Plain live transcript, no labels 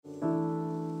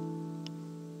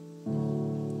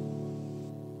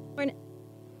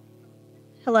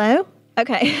Hello?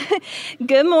 Okay.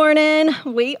 Good morning.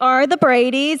 We are the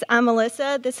Bradys. I'm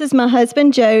Melissa. This is my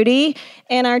husband, Jody,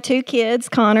 and our two kids,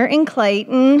 Connor and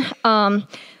Clayton.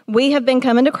 We have been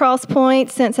coming to Cross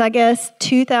Point since, I guess,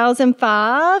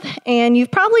 2005, and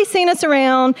you've probably seen us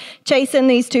around chasing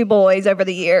these two boys over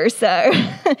the years. So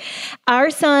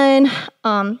our son,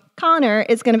 Connor,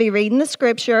 is going to be reading the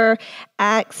scripture,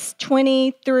 Acts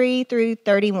 23 through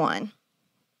 31.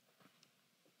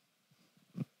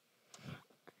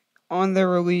 On their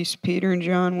release, Peter and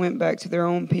John went back to their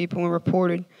own people and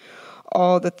reported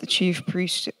all that the chief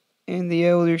priests and the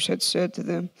elders had said to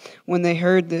them. When they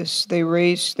heard this, they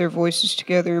raised their voices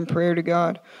together in prayer to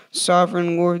God.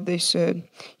 Sovereign Lord, they said,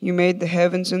 you made the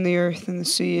heavens and the earth and the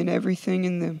sea and everything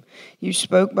in them. You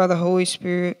spoke by the Holy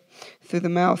Spirit through the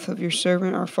mouth of your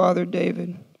servant, our father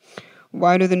David.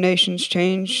 Why do the nations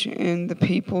change and the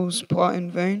peoples plot in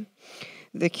vain?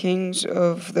 The kings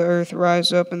of the earth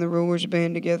rise up and the rulers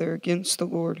band together against the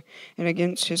Lord and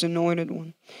against his anointed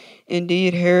one.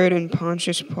 Indeed, Herod and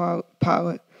Pontius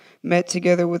Pilate met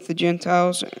together with the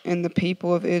Gentiles and the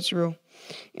people of Israel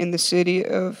in the city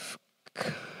to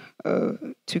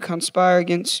conspire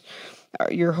against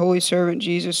your holy servant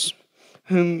Jesus,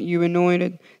 whom you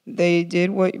anointed. They did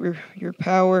what your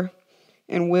power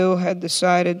and will had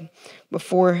decided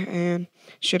beforehand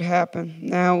should happen.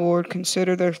 Now, Lord,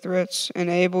 consider their threats.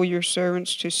 Enable your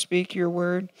servants to speak your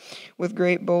word with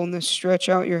great boldness. Stretch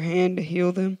out your hand to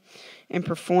heal them and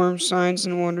perform signs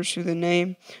and wonders through the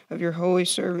name of your holy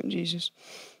servant Jesus.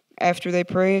 After they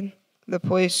prayed, the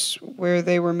place where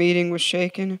they were meeting was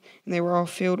shaken, and they were all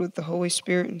filled with the Holy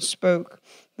Spirit and spoke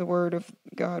the word of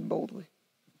God boldly.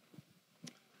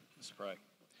 Let's pray.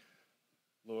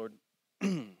 Lord,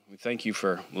 we thank you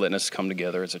for letting us come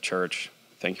together as a church.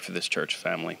 Thank you for this church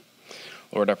family.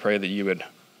 Lord, I pray that you would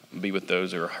be with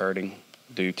those who are hurting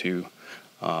due to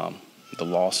the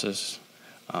losses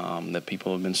that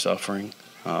people have been suffering.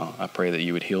 I pray that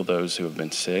you would heal those who have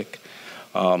been sick.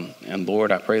 And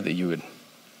Lord, I pray that you would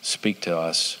speak to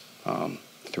us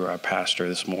through our pastor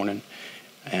this morning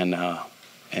and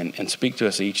speak to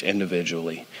us each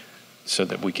individually so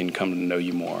that we can come to know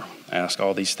you more. I ask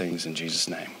all these things in Jesus'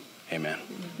 name. Amen.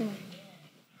 Amen.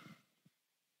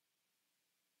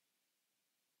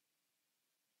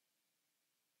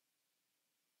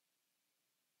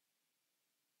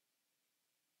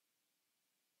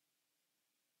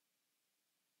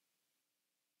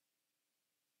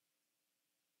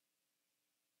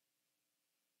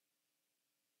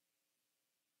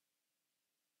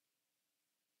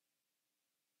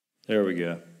 There we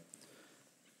go.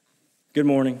 Good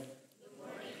morning. Good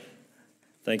morning.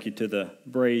 Thank you to the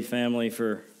Brady family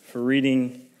for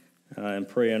reading and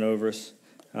praying over us.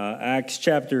 Acts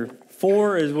chapter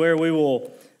 4 is where we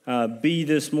will be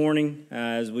this morning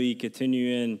as we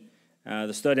continue in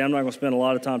the study. I'm not going to spend a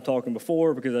lot of time talking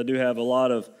before because I do have a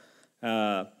lot of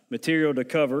material to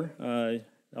cover. I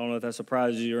don't know if that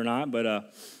surprises you or not,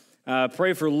 but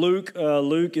pray for Luke.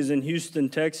 Luke is in Houston,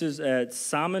 Texas at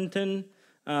Simonton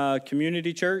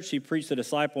Community Church. He preached a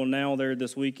Disciple Now there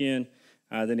this weekend.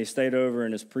 Then he stayed over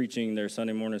and is preaching their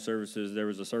Sunday morning services. There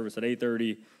was a service at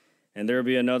 8:30, and there will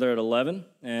be another at 11.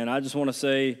 And I just want to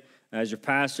say, as your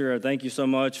pastor, I thank you so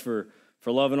much for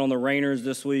loving on the Rainers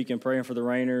this week and praying for the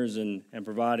Rainers and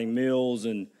providing meals.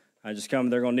 And I just come,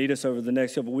 they're going to need us over the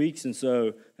next couple of weeks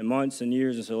and months and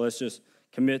years. And so let's just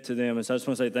commit to them. And so I just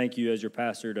want to say thank you as your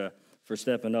pastor for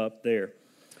stepping up there.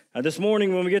 This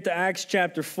morning, when we get to Acts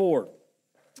chapter 4,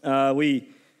 we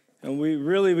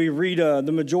read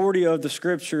the majority of the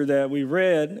scripture that we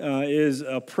read is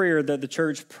a prayer that the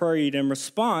church prayed in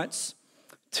response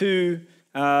to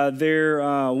their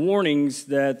warnings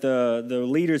that the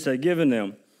leaders had given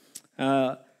them.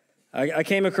 I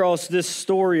came across this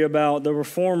story about the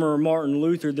reformer Martin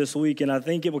Luther this week, and I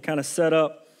think it will kind of set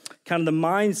up kind of the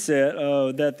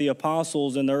mindset that the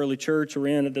apostles in the early church are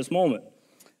in at this moment.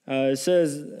 It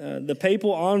says, the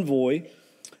papal envoy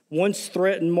once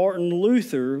threatened Martin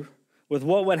Luther with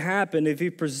what would happen if he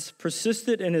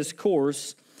persisted in his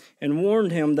course and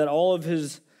warned him that all of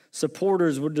his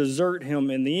supporters would desert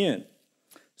him in the end.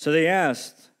 So they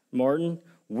asked Martin,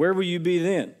 where will you be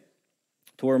then?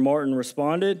 To where Martin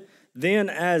responded, then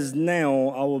as now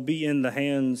I will be in the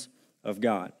hands of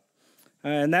God.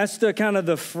 And that's the kind of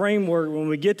the framework when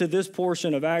we get to this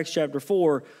portion of Acts chapter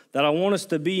 4 that I want us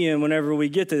to be in whenever we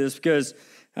get to this, because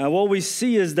what we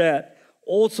see is that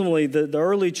ultimately the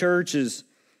early churches,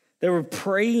 they were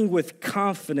praying with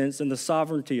confidence in the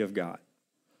sovereignty of God.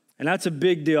 And that's a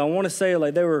big deal. I want to say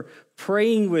like they were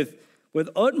praying with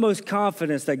utmost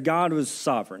confidence that God was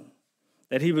sovereign,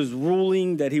 that he was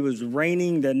ruling, that he was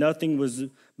reigning, that nothing was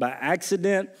by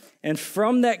accident. And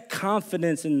from that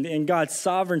confidence in God's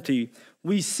sovereignty,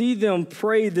 we see them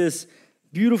pray this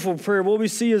beautiful prayer. What we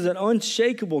see is an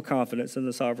unshakable confidence in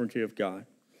the sovereignty of God.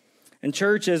 And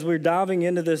church, as we're diving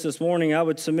into this morning, I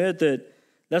would submit that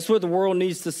that's what the world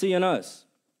needs to see in us.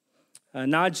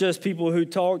 Not just people who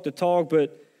talk the talk,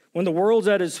 but when the world's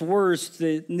at its worst,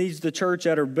 it needs the church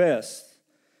at her best.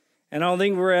 And I don't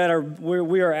think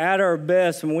we are at our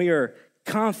best when we are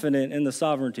confident in the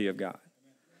sovereignty of God.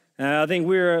 And I think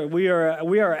we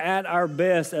are at our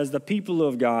best as the people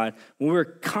of God when we're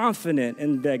confident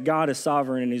in that God is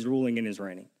sovereign and he's ruling and he's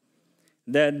reigning.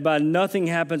 That nothing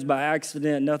happens by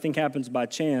accident, nothing happens by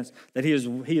chance, that he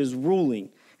is ruling.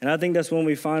 And I think that's when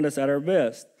we find us at our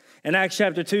best. In Acts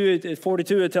chapter 2,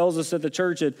 42, it tells us that the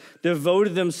church had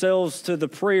devoted themselves to the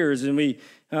prayers. And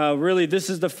this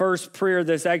is the first prayer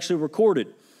that's actually recorded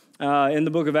in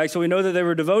the book of Acts. So we know that they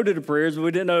were devoted to prayers, but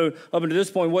we didn't know up until this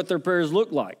point what their prayers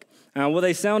looked like, what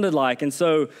they sounded like. And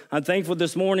so I'm thankful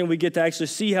this morning we get to actually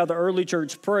see how the early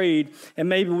church prayed, and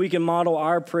maybe we can model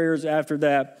our prayers after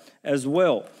that as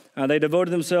well. They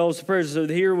devoted themselves to prayers. So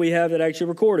here we have it actually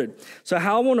recorded. So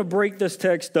how I want to break this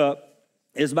text up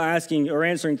is by asking or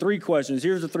answering three questions.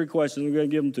 Here's the three questions. I'm going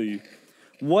to give them to you.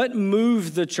 What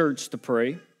moved the church to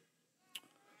pray?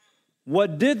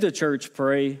 What did the church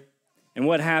pray? And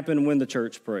what happened when the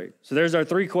church prayed? So there's our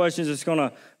three questions. It's going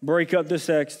to break up this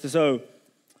text. So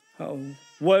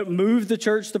what moved the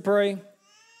church to pray?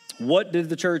 What did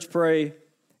the church pray?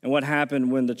 And what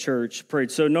happened when the church prayed?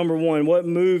 So number one, what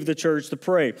moved the church to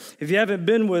pray? If you haven't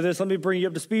been with us, let me bring you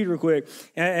up to speed real quick.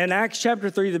 In Acts chapter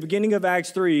 3, the beginning of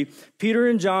Acts 3, Peter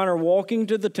and John are walking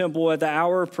to the temple at the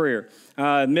hour of prayer,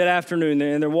 mid-afternoon.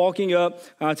 And they're walking up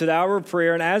to the hour of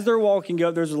prayer. And as they're walking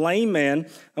up, there's a lame man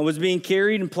who was being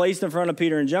carried and placed in front of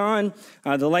Peter and John.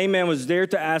 The lame man was there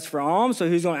to ask for alms, so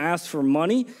he's going to ask for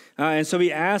money. And so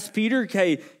he asked Peter,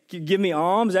 hey, give me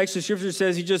alms. Actually, Scripture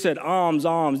says he just said alms.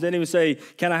 Didn't even say,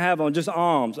 can I have alms? Just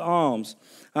alms.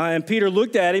 And Peter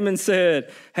looked at him and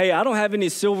said, hey, I don't have any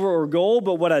silver or gold,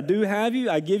 but what I do have you,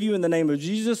 I give you in the name of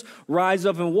Jesus. Rise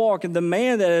up and walk. And the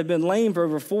man that had been lame for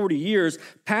over 40 years,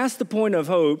 past the point of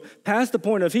hope, past the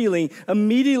point of healing,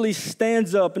 immediately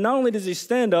stands up. And not only does he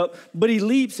stand up, but he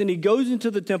leaps and he goes into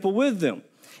the temple with them.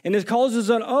 And it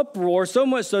causes an uproar, so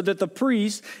much so that the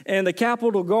priests and the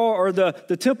Capitol Guard, or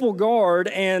the temple guard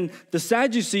and the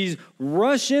Sadducees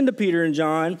rush into Peter and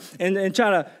John and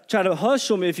try to hush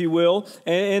them, if you will.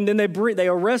 And then they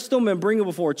arrest them and bring them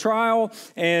before trial.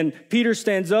 And Peter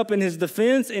stands up in his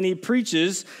defense and he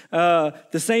preaches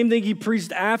the same thing he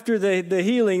preached after the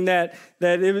healing, that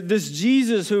this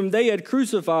Jesus whom they had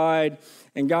crucified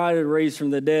and God had raised from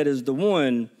the dead is the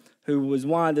one who was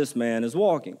why this man is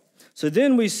walking. So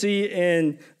then we see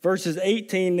in verses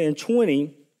 18 and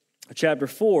 20, chapter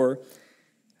 4,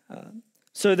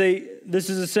 this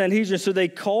is a Sanhedrin, so they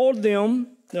called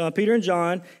them, Peter and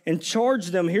John, and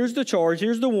charged them, here's the charge,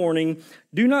 here's the warning,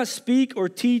 do not speak or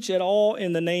teach at all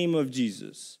in the name of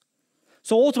Jesus.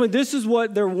 So ultimately, this is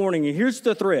what they're warning you. Here's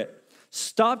the threat.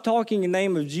 Stop talking in the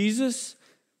name of Jesus,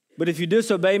 but if you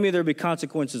disobey me, there'll be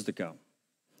consequences to come.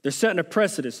 They're setting a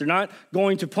precedent. They're not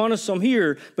going to punish them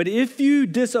here, but if you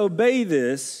disobey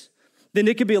this, then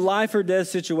it could be a life or death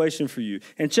situation for you.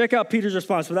 And check out Peter's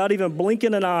response without even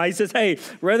blinking an eye. He says, hey,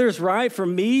 whether it's right for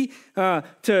me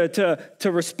to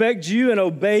respect you and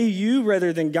obey you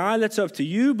rather than God, that's up to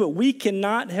you, but we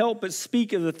cannot help but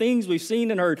speak of the things we've seen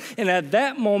and heard. And at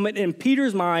that moment in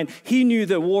Peter's mind, he knew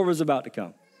that war was about to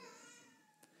come.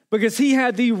 Because he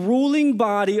had the ruling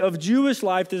body of Jewish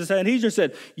life to the Sanhedrin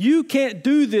said, you can't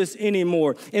do this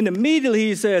anymore. And immediately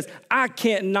he says, I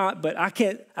can't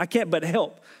but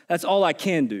help. That's all I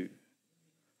can do.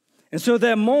 And so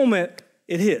that moment,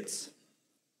 it hits.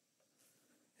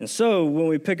 And so when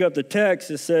we pick up the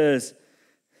text, it says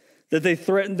that they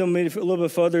threatened them a little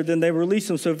bit further, then they released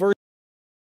them. So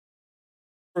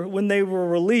when they were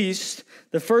released,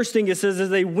 the first thing it says is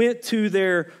they went to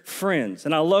their friends.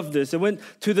 And I love this. They went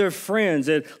to their friends.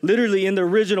 And literally in the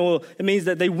original, it means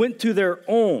that they went to their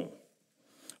own.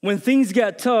 When things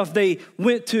got tough, they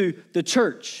went to the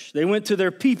church. They went to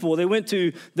their people. They went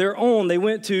to their own. They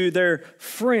went to their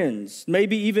friends.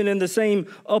 Maybe even in the same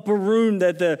upper room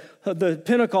that the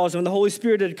Pentecost when the Holy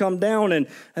Spirit had come down. And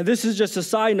this is just a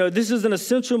side note. This is an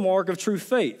essential mark of true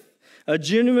faith. A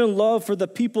genuine love for the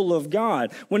people of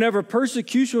God. Whenever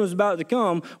persecution was about to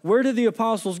come, where did the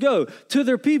apostles go? To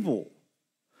their people.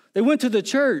 They went to the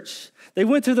church. They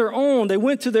went to their own. They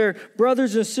went to their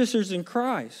brothers and sisters in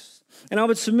Christ. And I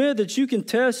would submit that you can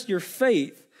test your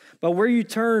faith by where you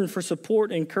turn for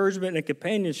support, encouragement, and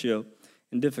companionship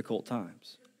in difficult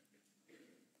times.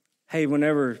 Hey,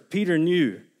 whenever Peter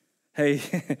knew, hey,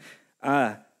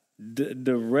 I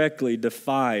directly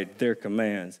defied their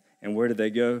commands. And where did they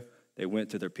go? They went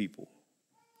to their people.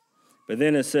 But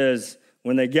then it says,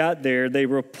 when they got there, they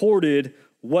reported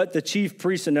what the chief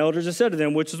priests and elders had said to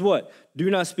them, which is what? Do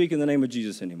not speak in the name of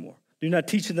Jesus anymore. Do not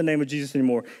teach in the name of Jesus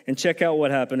anymore. And check out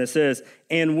what happened. It says,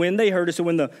 and when they heard it, so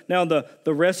when the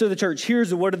rest of the church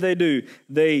hears it, what do?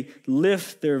 They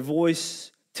lift their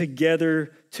voice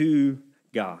together to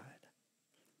God.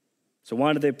 So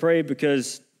why did they pray?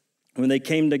 Because when they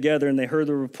came together and they heard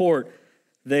the report,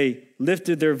 they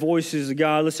lifted their voices to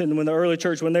God. Listen, when the early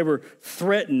church, when they were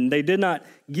threatened, they did not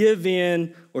give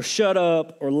in or shut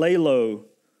up or lay low.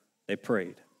 They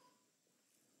prayed.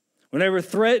 When they were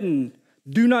threatened,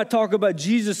 do not talk about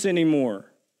Jesus anymore,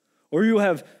 or you'll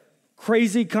have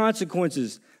crazy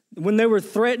consequences. When they were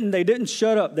threatened, they didn't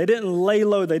shut up. They didn't lay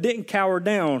low. They didn't cower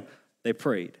down. They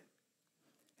prayed.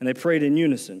 And they prayed in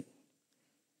unison.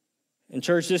 And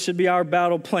church, this should be our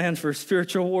battle plan for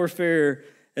spiritual warfare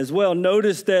as well.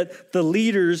 Notice that the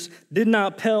leaders did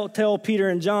not tell Peter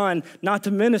and John not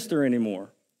to minister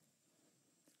anymore.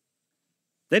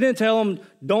 They didn't tell them,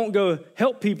 don't go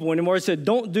help people anymore. They said,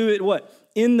 don't do it, what?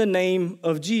 In the name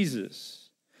of Jesus.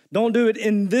 Don't do it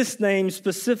in this name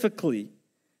specifically.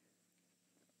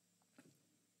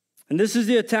 And this is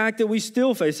the attack that we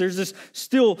still face. There's this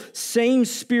still same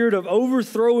spirit of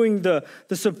overthrowing the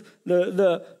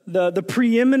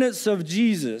preeminence of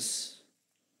Jesus.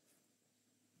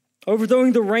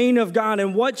 Overthrowing the reign of God.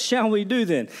 And what shall we do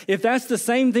then? If that's the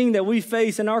same thing that we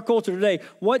face in our culture today,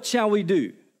 what shall we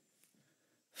do?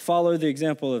 Follow the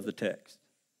example of the text.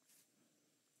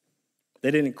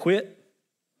 They didn't quit.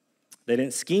 They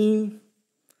didn't scheme.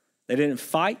 They didn't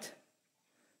fight.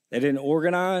 They didn't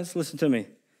organize. Listen to me.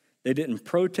 They didn't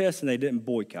protest and they didn't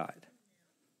boycott.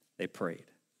 They prayed.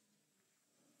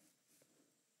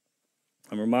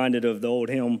 I'm reminded of the old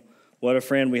hymn, What a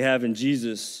Friend We Have in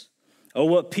Jesus. Oh,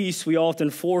 what peace we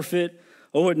often forfeit.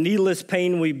 Oh, what needless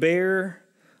pain we bear.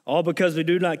 All because we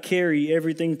do not carry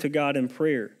everything to God in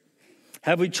prayer.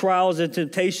 Have we trials and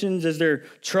temptations? Is there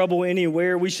trouble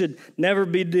anywhere? We should never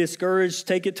be discouraged.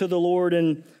 Take it to the Lord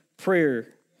in prayer.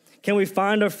 Can we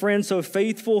find a friend so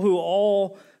faithful who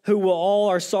will all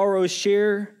our sorrows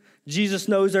share? Jesus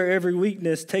knows our every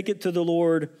weakness. Take it to the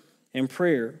Lord in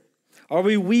prayer. Are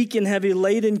we weak and heavy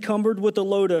laden, cumbered with a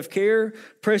load of care?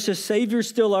 Precious Savior,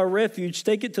 still our refuge.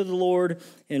 Take it to the Lord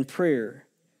in prayer.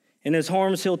 In his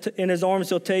arms he'll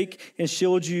take and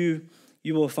shield you.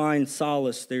 You will find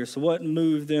solace there. So what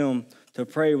moved them to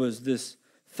pray was this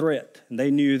threat. And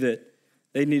they knew that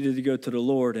they needed to go to the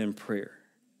Lord in prayer.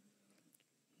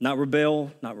 Not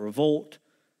rebel, not revolt.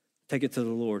 Take it to the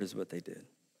Lord is what they did.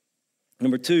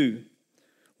 Number two,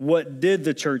 what did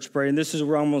the church pray? And this is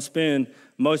where I'm going to spend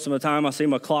most of my time. I see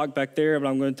my clock back there, but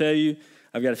I'm going to tell you,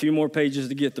 I've got a few more pages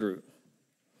to get through.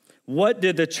 What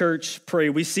did the church pray?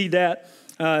 We see that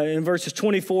in verses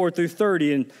 24 through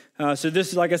 30. And so this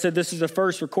is, like I said, this is the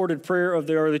first recorded prayer of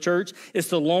the early church. It's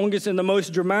the longest and the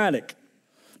most dramatic.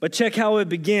 But check how it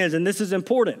begins, and this is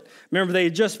important. Remember, they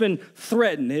had just been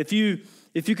threatened. If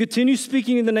you continue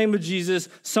speaking in the name of Jesus,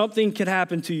 something could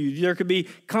happen to you. There could be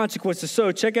consequences.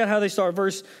 So check out how they start.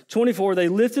 Verse 24, they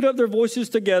lifted up their voices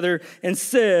together and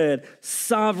said,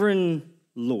 Sovereign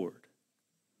Lord.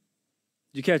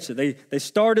 Did you catch it? They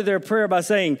started their prayer by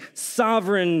saying,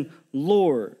 Sovereign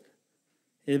Lord.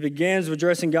 It begins with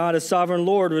addressing God as Sovereign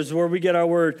Lord, which is where we get our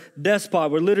word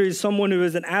despot. We're literally someone who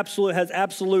is has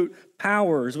absolute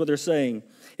power, is what they're saying.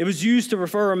 It was used to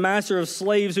refer a master of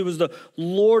slaves who was the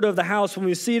Lord of the house. When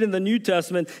we see it in the New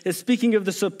Testament, it's speaking of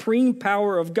the supreme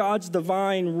power of God's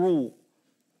divine rule.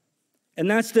 And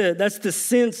that's the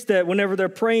sense that whenever they're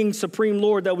praying Supreme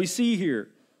Lord that we see here.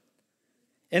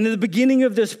 And in the beginning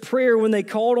of this prayer, when they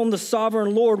called on the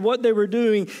Sovereign Lord, what they were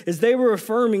doing is they were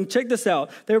affirming, check this out,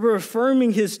 they were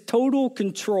affirming his total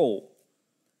control,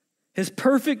 his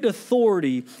perfect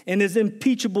authority, and his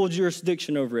impeachable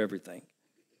jurisdiction over everything.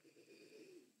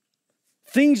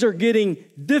 Things are getting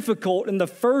difficult, and the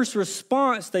first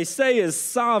response they say is,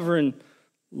 Sovereign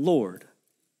Lord.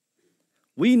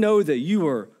 We know that you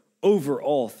are over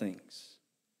all things,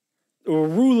 or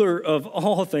ruler of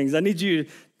all things. I need you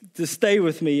to stay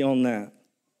with me on that.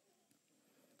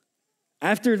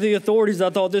 After the authorities,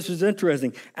 I thought this was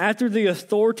interesting. After the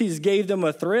authorities gave them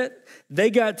a threat,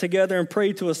 they got together and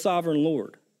prayed to a sovereign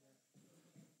Lord.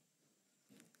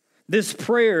 This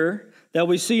prayer that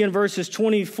we see in verses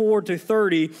 24 to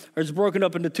 30 is broken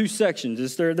up into two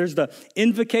sections. There's the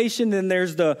invocation and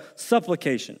there's the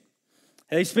supplication.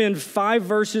 They spend 5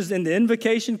 verses in the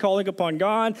invocation, calling upon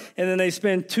God, and then they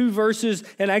spend 2 verses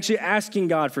in actually asking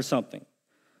God for something,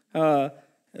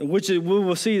 which we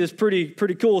will see is pretty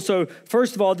cool. So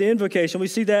first of all, the invocation, we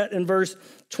see that in verse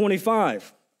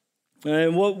 25.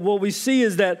 And what we see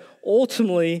is that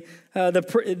ultimately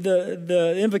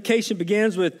the invocation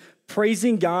begins with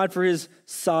praising God for his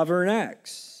sovereign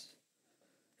acts.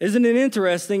 Isn't it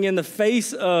interesting, in the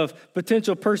face of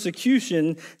potential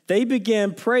persecution, they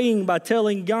began praying by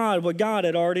telling God what God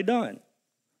had already done.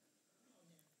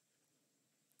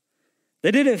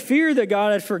 They didn't fear that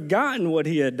God had forgotten what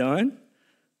he had done.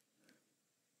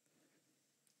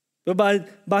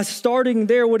 But by starting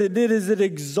there, what it did is it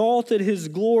exalted his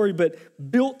glory, but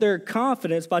built their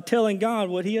confidence by telling God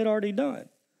what he had already done.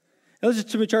 Now, listen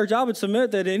to me, church, I would submit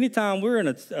that anytime we're in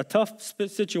a tough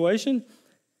situation,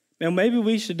 and maybe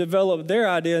we should develop their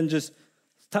idea and just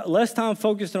less time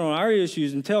focused on our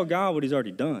issues and tell God what he's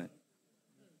already done.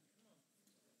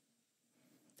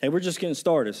 Hey, we're just getting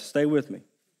started, so stay with me.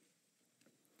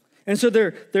 And so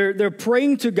they're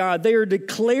praying to God. They are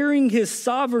declaring his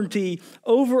sovereignty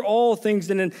over all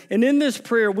things. And in this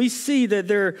prayer, we see that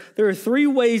there are 3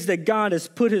 ways that God has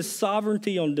put his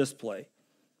sovereignty on display.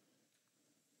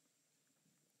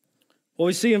 What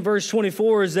we see in verse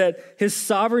 24 is that his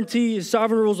sovereign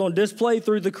rules on display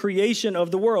through the creation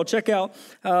of the world. Check out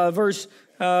verse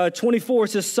 24. It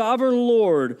says, Sovereign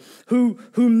Lord, who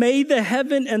made the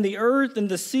heaven and the earth and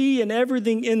the sea and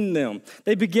everything in them.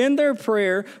 They begin their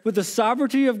prayer with the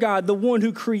sovereignty of God, the one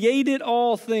who created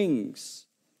all things.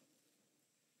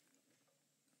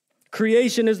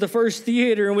 Creation is the first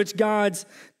theater in which God's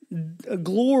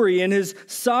glory and his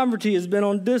sovereignty has been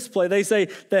on display. They say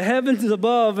the heavens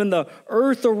above and the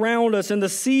earth around us and the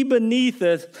sea beneath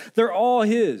us, they're all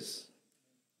his.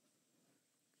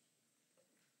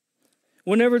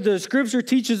 Whenever the scripture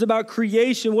teaches about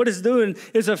creation, what it's doing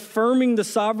is affirming the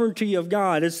sovereignty of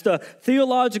God. It's the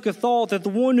theological thought that the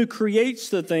one who creates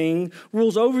the thing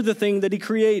rules over the thing that he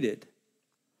created.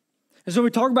 And so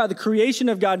we talk about the creation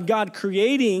of God, God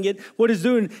creating it. What it's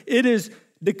doing, it is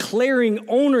declaring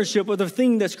ownership of the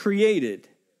thing that's created.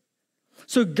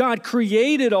 So God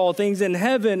created all things in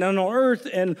heaven and on earth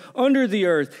and under the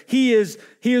earth. He is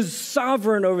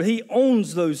sovereign over, he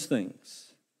owns those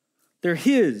things. They're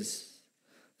his.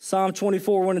 Psalm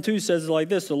 24, 1 and 2 says it like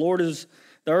this: the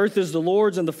earth is the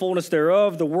Lord's and the fullness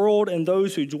thereof, the world and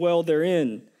those who dwell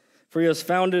therein. For he has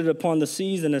founded it upon the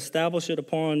seas and established it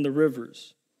upon the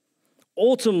rivers.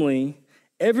 Ultimately,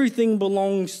 everything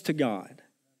belongs to God.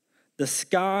 The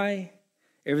sky,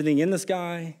 everything in the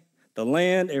sky, the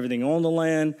land, everything on the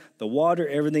land, the water,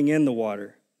 everything in the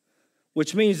water.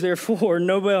 Which means, therefore,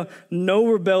 no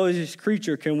rebellious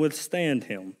creature can withstand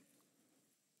him.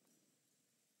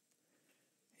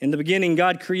 In the beginning,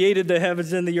 God created the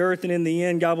heavens and the earth, and in the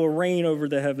end, God will reign over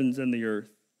the heavens and the earth.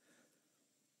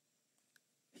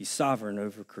 He's sovereign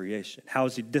over creation. How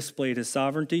has he displayed his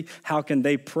sovereignty? How can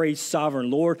they praise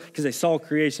sovereign Lord? Because they saw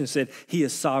creation and said, he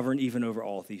is sovereign even over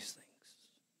all these things.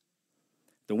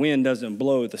 The wind doesn't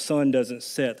blow, the sun doesn't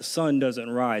set, the sun doesn't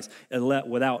rise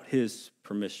without his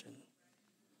permission.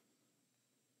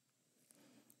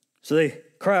 So they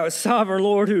cry out, Sovereign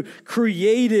Lord, who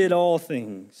created all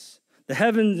things, the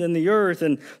heavens and the earth.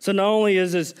 And so not only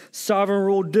is his sovereign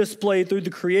rule displayed through the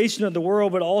creation of the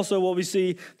world, but also what we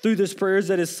see through this prayer is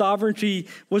that his sovereignty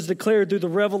was declared through the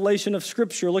revelation of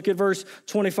Scripture. Look at verse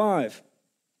 25.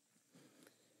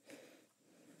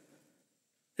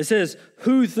 It says,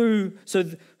 who through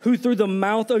the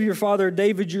mouth of your father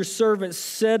David, your servant,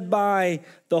 said by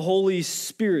the Holy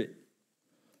Spirit.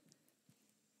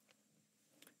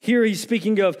 Here he's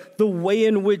speaking of the way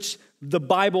in which the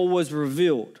Bible was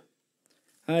revealed.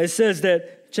 It says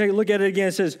that, look at it again.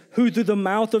 It says, who through the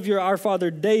mouth of our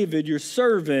father David, your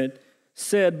servant,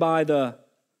 said by the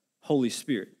Holy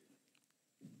Spirit.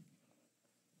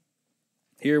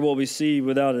 Here what we see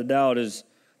without a doubt is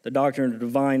the doctrine of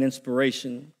divine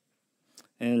inspiration.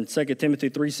 And 2 Timothy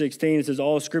 3:16, it says,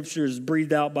 all Scripture is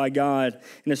breathed out by God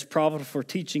and is profitable for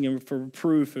teaching and for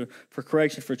reproof, for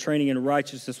correction, for training in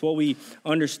righteousness. What we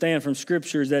understand from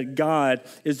Scripture is that God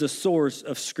is the source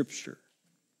of Scripture.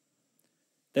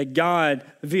 That God,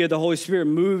 via the Holy Spirit,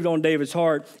 moved on David's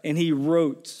heart and he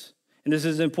wrote. And this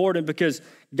is important because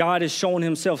God has shown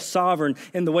himself sovereign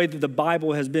in the way that the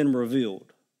Bible has been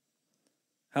revealed.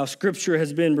 How Scripture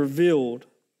has been revealed.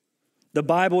 The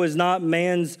Bible is not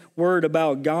man's word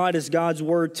about God, it's God's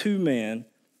word to man.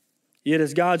 Yet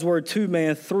it's God's word to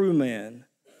man through man.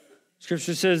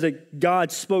 Scripture says that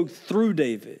God spoke through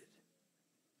David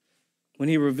when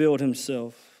he revealed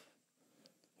himself.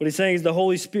 What he's saying is the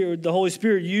Holy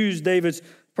Spirit used David's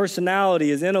personality,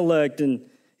 his intellect, and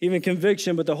even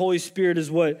conviction, but the Holy Spirit is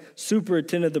what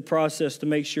superintended the process to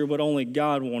make sure what only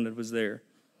God wanted was there.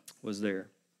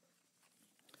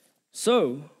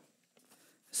 So,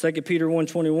 2 Peter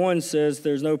 1:21 says,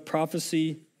 there's no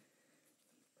prophecy,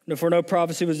 for no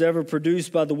prophecy was ever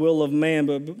produced by the will of man,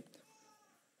 but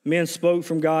men spoke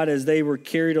from God as they were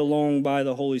carried along by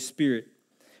the Holy Spirit.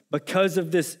 Because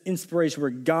of this inspiration where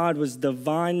God was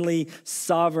divinely,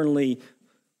 sovereignly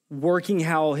working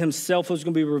how himself was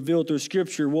going to be revealed through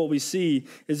Scripture, what we see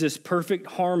is this perfect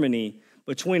harmony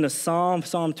between a Psalm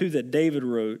 2 that David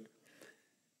wrote,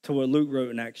 to what Luke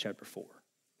wrote in Acts chapter 4.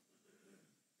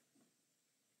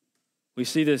 We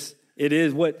see this, it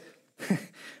is what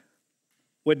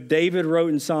David wrote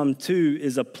in Psalm 2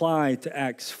 is applied to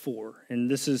Acts 4. And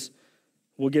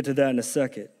we'll get to that in a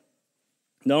second.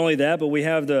 Not only that, but we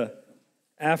have the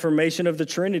affirmation of the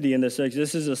Trinity in this section.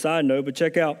 This is a side note, but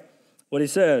check out what he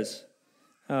says.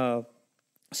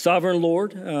 Sovereign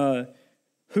Lord,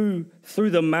 who through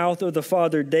the mouth of the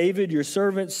Father David, your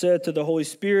servant, said to the Holy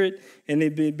Spirit, and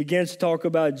it begins to talk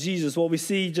about Jesus. What we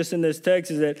see just in this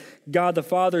text is that God the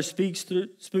Father speaks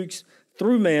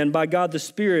through man by God the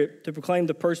Spirit to proclaim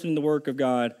the person and the work of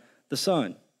God the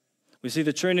Son. We see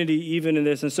the Trinity even in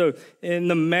this. And so in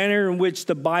the manner in which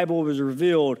the Bible was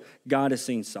revealed, God is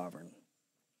seen sovereign.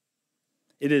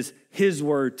 It is his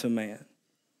word to man.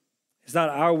 It's not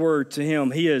our word to him.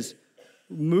 He has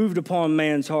moved upon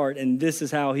man's heart, and this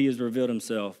is how he has revealed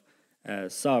himself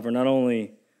as sovereign. Not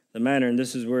only the manner, and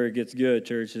this is where it gets good,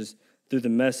 church, is through the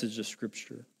message of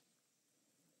Scripture.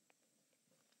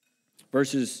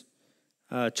 Verses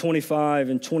 25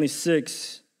 and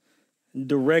 26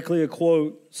 directly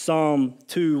quote Psalm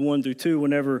 2, 1 through 2,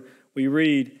 whenever we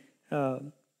read,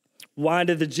 why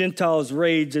did the Gentiles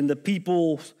rage and the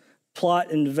peoples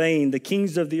plot in vain? The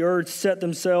kings of the earth set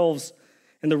themselves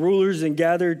and the rulers and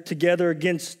gathered together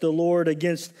against the Lord,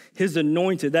 against his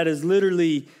anointed. That is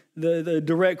literally the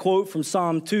direct quote from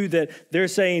Psalm 2 that they're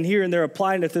saying here, and they're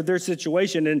applying it to their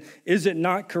situation. And is it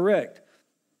not correct?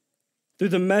 Through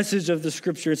the message of the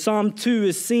Scripture, Psalm 2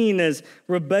 is seen as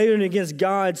rebellion against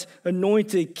God's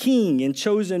anointed king and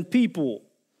chosen people.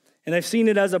 And they've seen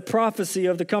it as a prophecy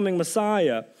of the coming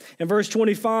Messiah. In verse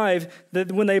 25,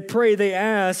 that when they pray, they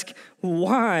ask,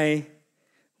 why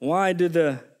did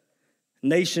the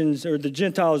nations or the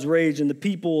Gentiles rage and the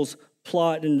peoples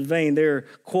plot in vain? They're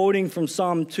quoting from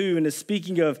Psalm 2 and is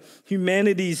speaking of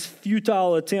humanity's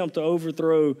futile attempt to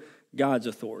overthrow God's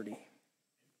authority.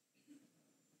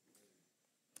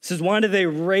 It says, why do they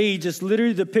rage? It's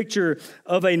literally the picture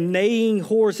of a neighing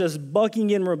horse that's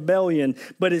bucking in rebellion,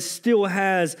 but it still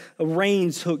has a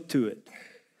reins hooked to it.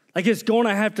 Like it's going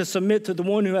to have to submit to the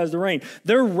one who has the rein.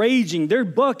 They're raging, they're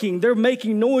bucking, they're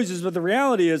making noises, but the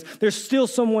reality is there's still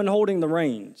someone holding the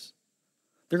reins.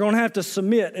 They're going to have to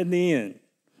submit in the end.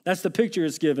 That's the picture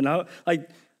it's given. Like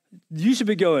you should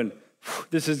be going,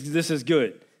 this is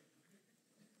good.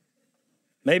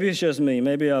 Maybe it's just me.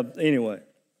 Anyway.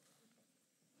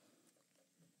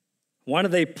 Why do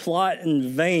they plot in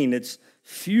vain? It's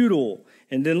futile.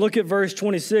 And then look at verse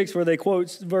 26 where they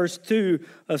quote verse 2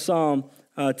 of Psalm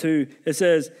 2. It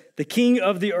says, the kings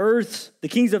of the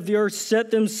earth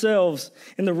set themselves,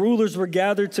 and the rulers were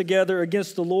gathered together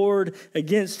against the Lord,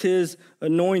 against his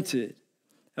anointed.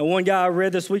 And one guy I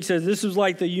read this week says this was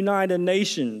like the United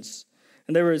Nations.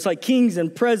 And it's like kings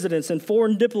and presidents and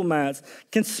foreign diplomats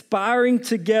conspiring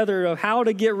together of how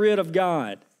to get rid of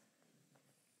God.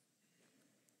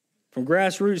 From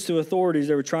grassroots to authorities,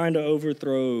 they were trying to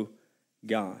overthrow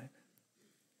God.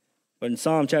 But in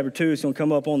Psalm chapter 2, it's going to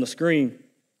come up on the screen.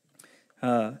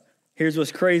 Here's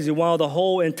what's crazy. While the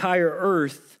whole entire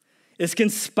earth is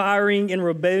conspiring and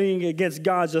rebelling against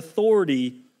God's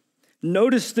authority,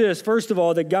 notice this, first of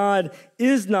all, that God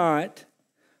is not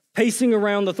pacing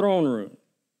around the throne room.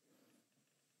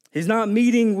 He's not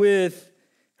meeting with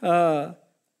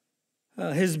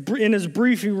in his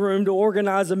briefing room to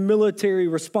organize a military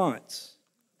response.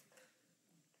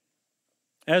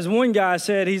 As one guy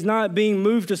said, he's not being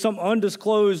moved to some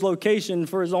undisclosed location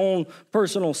for his own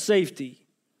personal safety.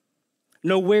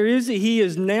 No, where is he? He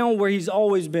is now where he's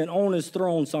always been, on his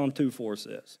throne, Psalm 2:4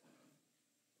 says.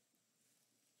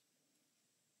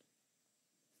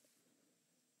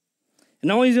 And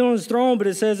not only is he on his throne, but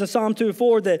it says in Psalm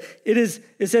 2:4 that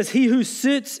it says, he who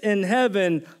sits in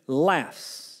heaven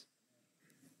laughs.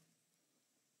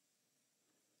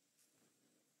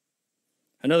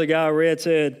 Another guy I read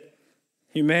said,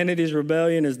 humanity's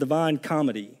rebellion is divine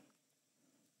comedy.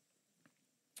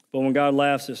 But when God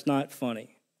laughs, it's not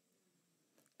funny.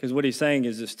 Because what he's saying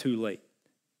is it's too late.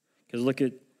 Because look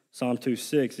at Psalm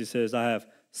 2:6. He says, I have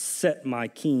set my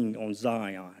king on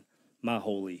Zion, my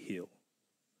holy hill.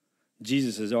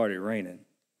 Jesus is already reigning.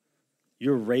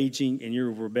 You're raging and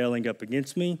you're rebelling up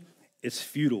against me. It's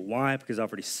futile. Why? Because I've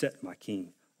already set my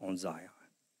king on Zion.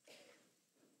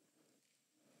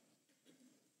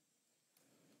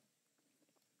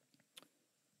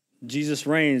 Jesus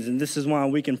reigns, and this is why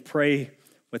we can pray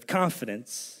with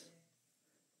confidence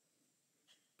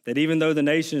that even though the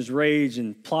nations rage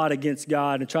and plot against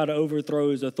God and try to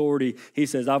overthrow his authority, he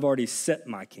says, I've already set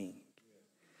my king.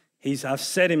 I've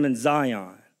set him in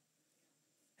Zion.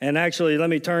 And actually, let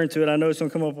me turn to it. I know it's going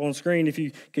to come up on screen if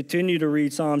you continue to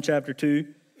read Psalm chapter 2.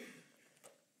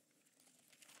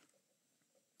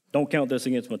 Don't count this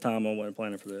against my time. I wasn't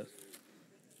planning for this.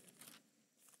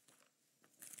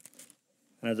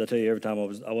 And as I tell you, every time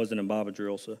I wasn't in Bible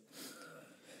drill. So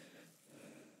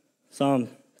Psalm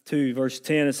 2, verse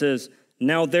 10, it says,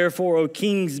 now therefore, O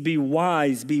kings, be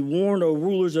wise, be warned, O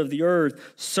rulers of the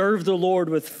earth, serve the Lord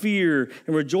with fear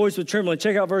and rejoice with trembling.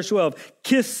 Check out verse 12.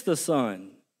 Kiss the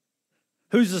Son.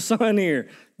 Who's the Son here?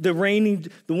 The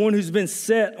one who's been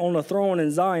set on a throne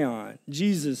in Zion,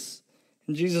 Jesus,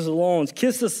 and Jesus alone.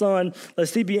 Kiss the Son,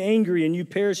 lest he be angry and you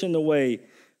perish in the way.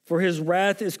 For his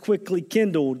wrath is quickly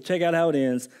kindled. Check out how it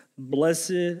ends.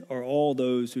 Blessed are all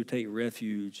those who take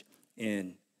refuge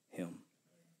in him.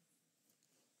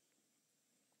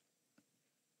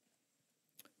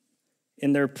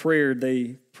 In their prayer,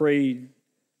 they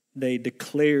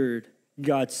declared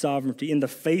God's sovereignty. In the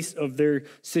face of their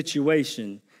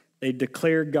situation, they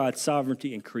declared God's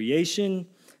sovereignty in creation.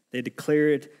 They declare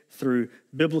it through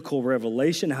biblical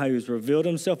revelation, how he has revealed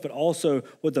himself, but also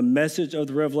what the message of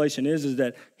the revelation is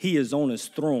that he is on his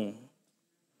throne.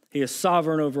 He is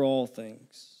sovereign over all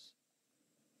things.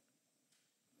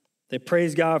 They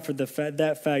praise God for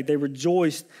that fact. They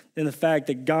rejoiced in the fact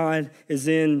that God is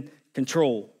in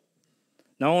control.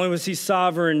 Not only was he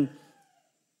sovereign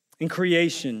in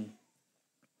creation,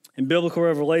 in biblical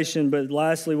revelation, but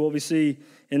lastly, what we see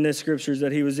in this scripture is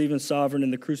that he was even sovereign in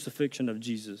the crucifixion of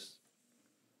Jesus.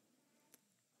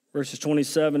 Verses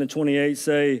 27 and 28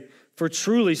 say, for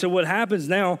truly, so what happens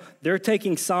now, they're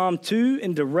taking Psalm 2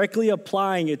 and directly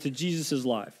applying it to Jesus'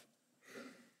 life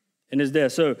and his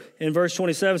death. So in verse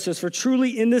 27 it says, for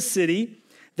truly in this city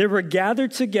they were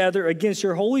gathered together against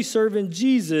your holy servant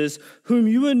Jesus, whom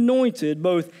you anointed,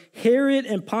 both Herod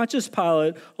and Pontius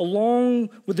Pilate,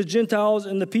 along with the Gentiles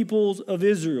and the peoples of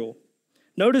Israel.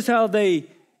 Notice how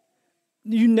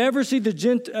you never see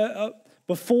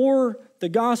before the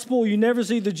gospel, you never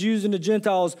see the Jews and the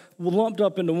Gentiles lumped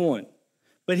up into one.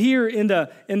 But here in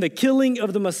the killing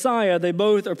of the Messiah, they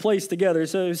both are placed together.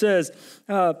 So it says,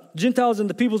 Gentiles and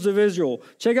the peoples of Israel.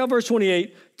 Check out verse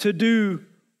 28, to do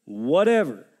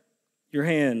whatever your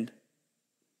hand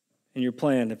and your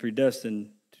plan have predestined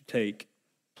to take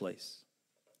place.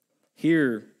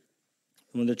 Here,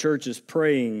 when the church is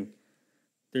praying,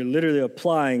 they're literally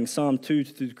applying Psalm 2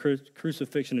 to the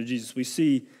crucifixion of Jesus. We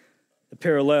see the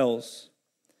parallels,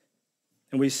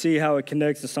 and we see how it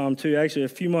connects to Psalm 2. Actually, a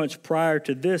few months prior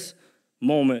to this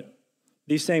moment,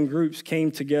 these same groups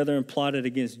came together and plotted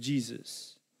against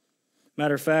Jesus.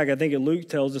 Matter of fact, I think Luke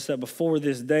tells us that before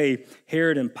this day,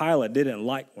 Herod and Pilate didn't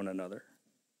like one another.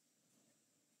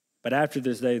 But after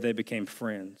this day, they became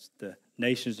friends. The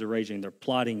nations are raging. They're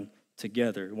plotting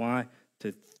together. Why?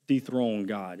 To dethrone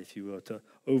God, if you will, to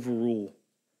overrule.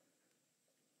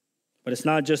 But it's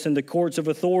not just in the courts of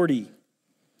authority.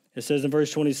 It says in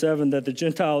verse 27 that the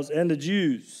Gentiles and the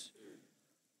Jews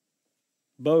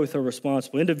both are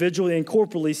responsible. Individually and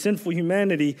corporately, sinful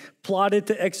humanity plotted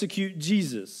to execute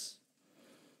Jesus.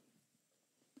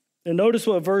 And notice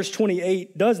what verse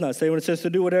 28 does not say when it says to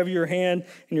do whatever your hand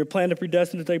and your plan to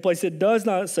predestine to take place. It does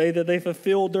not say that they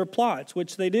fulfilled their plots,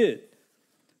 which they did.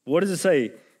 What does it say?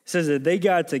 It says that they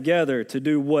got together to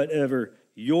do whatever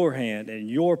your hand and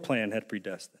your plan had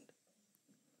predestined.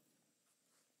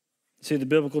 See the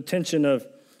biblical tension of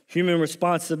human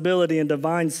responsibility and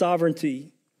divine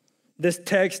sovereignty. This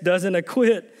text doesn't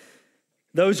acquit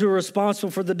those who are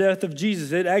responsible for the death of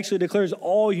Jesus. It actually declares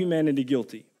all humanity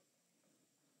guilty.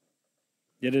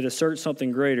 Yet it asserts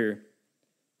something greater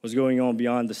was going on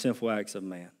beyond the sinful acts of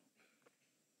man.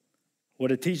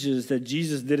 What it teaches is that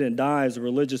Jesus didn't die as a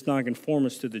religious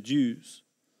nonconformist to the Jews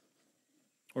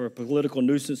or a political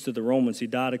nuisance to the Romans. He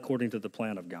died according to the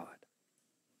plan of God.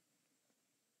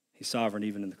 He's sovereign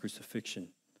even in the crucifixion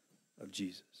of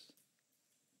Jesus.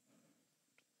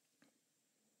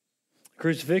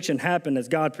 Crucifixion happened as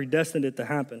God predestined it to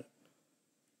happen.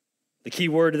 The key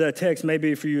word of that text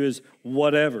maybe for you is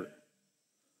whatever.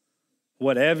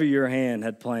 Whatever your hand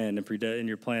had planned and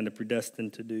your plan to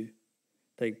predestined to do,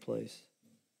 take place.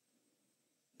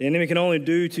 The enemy can only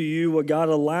do to you what God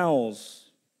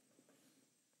allows.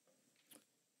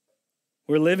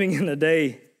 We're living in a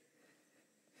day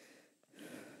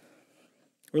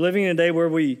where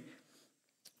we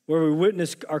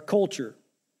witness our culture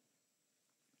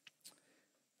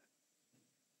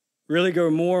really go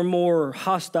more and more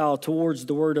hostile towards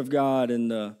the Word of God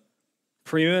and the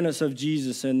preeminence of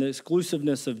Jesus and the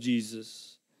exclusiveness of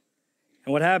Jesus.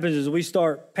 And what happens is we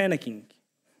start panicking,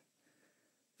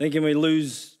 thinking we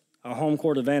lose a home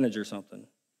court advantage or something.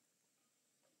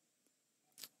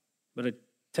 But a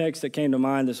text that came to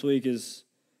mind this week is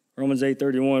Romans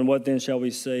 8:31. What then shall we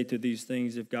say to these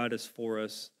things? If God is for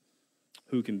us,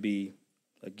 who can be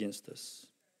against us?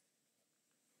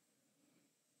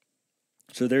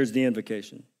 So there's the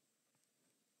invocation.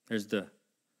 There's the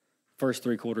first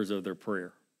 3 quarters of their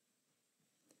prayer.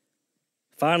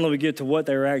 Finally, we get to what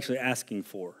they were actually asking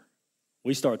for.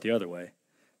 We start the other way,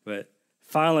 but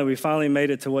we finally made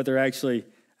it to what they're actually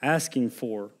asking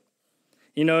for.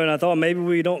 You know, and I thought maybe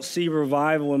we don't see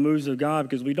revival and moves of God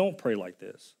because we don't pray like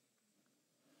this.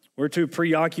 We're too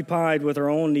preoccupied with our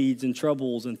own needs and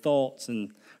troubles and thoughts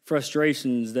and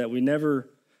frustrations that we never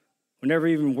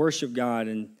even worship God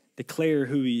and declare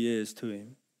who He is to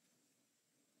Him.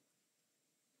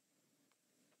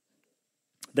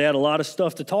 They had a lot of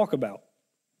stuff to talk about,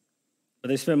 but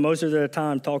they spent most of their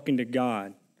time talking to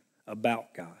God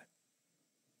about God.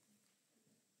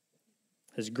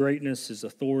 His greatness, His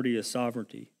authority, His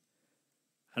sovereignty.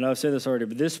 I know I've said this already,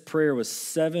 but this prayer was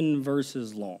 7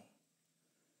 verses long.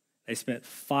 They spent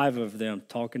 5 of them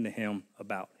talking to Him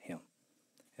about Him.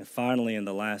 And finally, in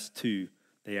the last 2,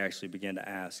 they actually began to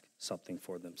ask something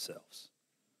for themselves.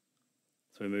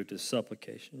 So we move to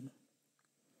supplication.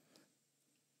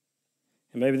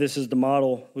 And maybe this is the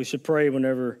model we should pray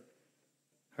whenever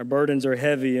our burdens are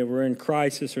heavy and we're in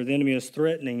crisis or the enemy is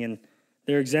threatening. And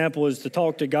their example is to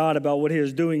talk to God about what He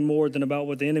is doing more than about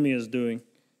what the enemy is doing.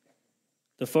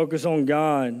 To focus on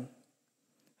God.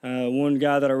 One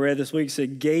guy that I read this week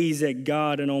said, gaze at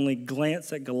God and only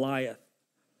glance at Goliath.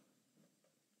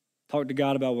 Talk to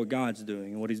God about what God's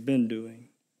doing and what He's been doing.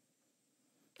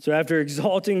 So after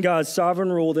exalting God's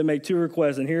sovereign rule, they make 2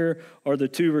 requests, and here are the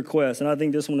 2 requests. And I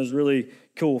think this one is really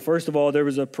cool. First of all, there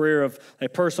was a prayer of a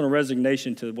personal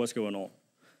resignation to what's going on.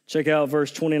 Check out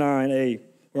verse 29a.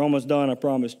 We're almost done, I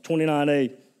promise. 29a.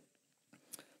 It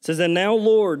says, and now,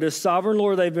 Lord, this sovereign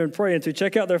Lord they've been praying to,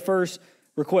 check out their first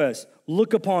request.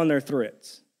 Look upon their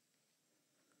threats.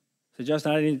 So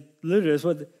Justin, I didn't literally, that's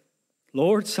what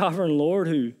Lord, sovereign Lord,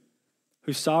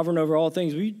 who's sovereign over all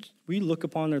things, will you look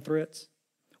upon their threats?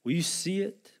 Will you see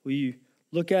it? Will you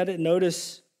look at it?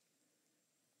 Notice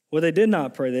what they did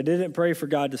not pray. They didn't pray for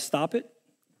God to stop it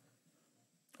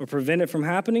or prevent it from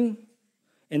happening.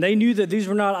 And they knew that these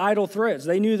were not idle threats.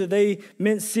 They knew that they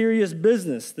meant serious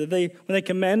business, that when they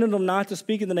commanded them not to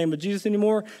speak in the name of Jesus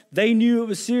anymore, they knew it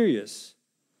was serious.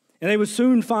 And they would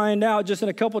soon find out just in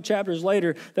a couple chapters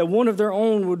later that one of their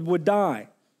own would die.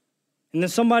 And then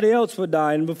somebody else would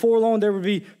die. And before long, there would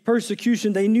be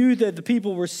persecution. They knew that the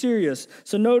people were serious.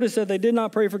 So notice that they did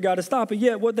not pray for God to stop it.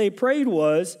 Yet what they prayed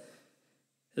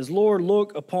is, Lord,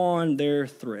 look upon their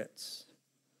threats.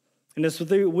 And this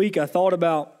week I thought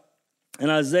about in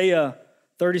Isaiah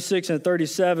 36 and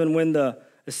 37 when the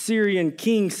Assyrian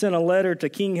king sent a letter to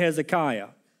King Hezekiah.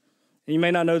 And you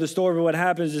may not know the story, but what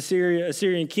happens, the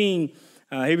Assyrian king,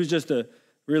 he was just a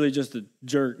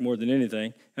jerk more than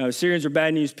anything. Assyrians are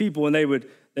bad news people, and they would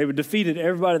defeated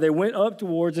everybody they went up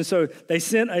towards. And so they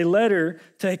sent a letter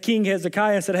to King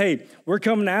Hezekiah and said, hey, we're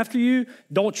coming after you.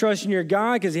 Don't trust in your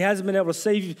God because He hasn't been able to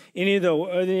save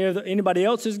anybody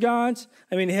else's gods.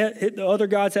 I mean, the other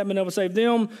gods haven't been able to save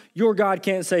them. Your God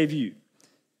can't save you.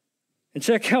 And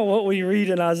check out what we read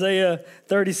in Isaiah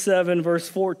 37, verse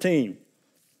 14.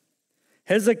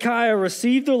 Hezekiah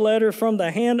received the letter from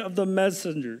the hand of the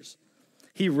messengers.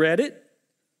 He read it.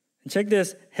 And check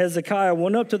this. Hezekiah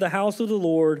went up to the house of the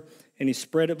Lord and he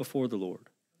spread it before the Lord.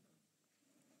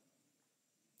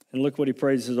 And look what he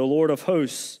prays. He says, the Lord of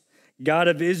hosts, God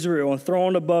of Israel,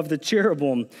 enthroned above the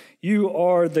cherubim. You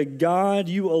are the God,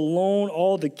 you alone,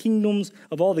 all the kingdoms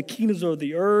of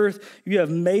the earth. You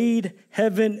have made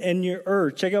heaven and your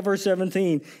earth. Check out verse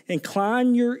 17.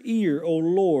 Incline your ear, O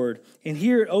Lord, and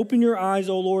hear it. Open your eyes,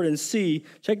 O Lord, and see.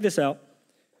 Check this out.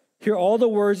 Hear all the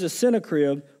words of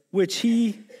Sennacherib, which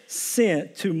he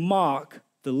sent to mock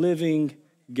the living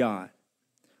God.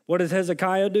 What does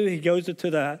Hezekiah do? He goes to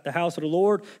the house of the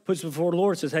Lord, puts it before the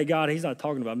Lord, says, hey, God, He's not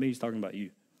talking about me. He's talking about you.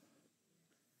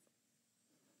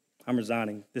 I'm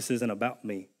resigning. This isn't about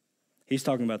me. He's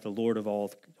talking about the Lord of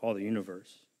all the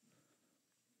universe,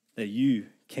 that you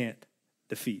can't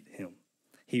defeat Him.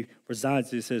 he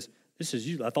resigns. He says, this is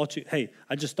you.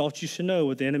 I just thought you should know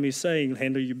what the enemy is saying.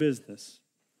 Handle your business.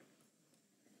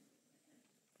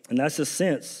 And that's the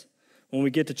sense when we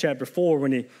get to chapter 4,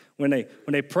 when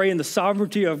they pray in the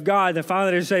sovereignty of God, then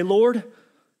finally they say, Lord,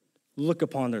 look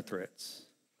upon their threats.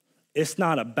 It's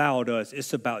not about us.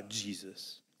 It's about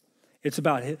Jesus. It's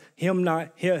about his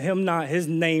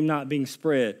name not being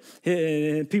spread.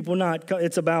 People not,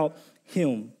 it's about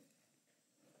him.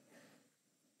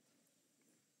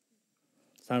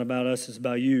 It's not about us, it's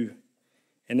about you.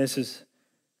 And this is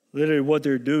literally what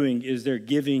they're doing is they're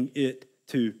giving it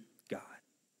to God.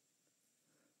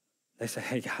 They say,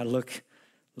 hey, God,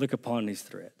 look upon these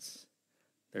threats.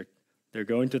 They're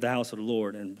going to the house of the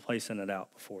Lord and placing it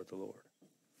out before the Lord.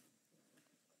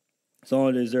 So not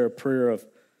only is there a prayer of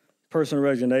personal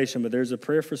resignation, but there's a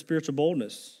prayer for spiritual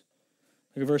boldness.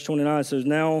 Look at verse 29. It says,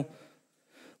 now,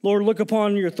 Lord, look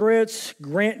upon your threats.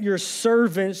 Grant your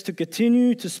servants to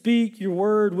continue to speak your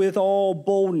word with all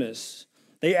boldness.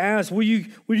 They ask, will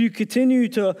you continue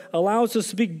to allow us to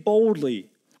speak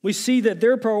boldly? We see that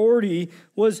their priority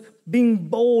was being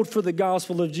bold for the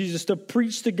gospel of Jesus, to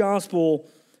preach the gospel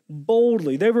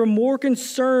boldly. They were more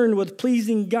concerned with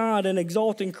pleasing God and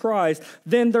exalting Christ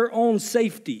than their own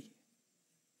safety.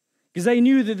 Because they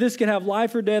knew that this could have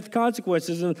life or death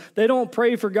consequences, and they don't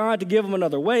pray for God to give them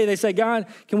another way. They say, God,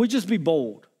 can we just be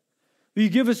bold? Will you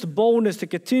give us the boldness to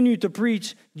continue to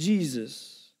preach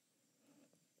Jesus?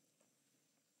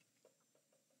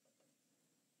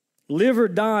 Live or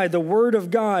die, the word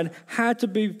of God had to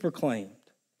be proclaimed.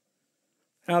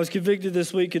 I was convicted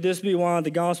this week. Could this be why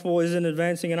the gospel isn't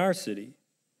advancing in our city?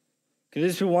 Could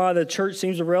this be why the church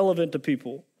seems irrelevant to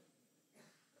people?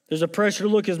 There's a pressure to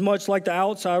look as much like the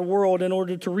outside world in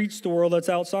order to reach the world that's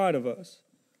outside of us.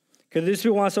 Could this be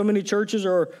why so many churches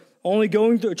are only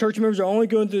going through, church members are only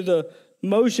going through the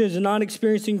motions and not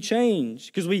experiencing change?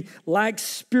 Because we lack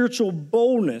spiritual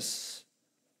boldness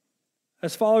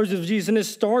as followers of Jesus. And it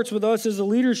starts with us as a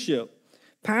leadership.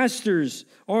 Pastors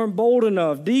aren't bold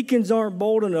enough. Deacons aren't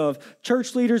bold enough.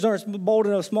 Church leaders aren't bold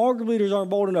enough. Small group leaders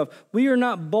aren't bold enough. We are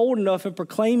not bold enough in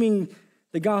proclaiming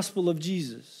the gospel of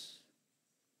Jesus.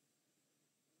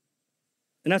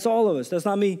 And that's all of us. That's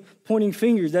not me pointing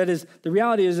fingers. That is, the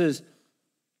reality is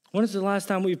when is the last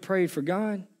time we prayed for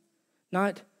God?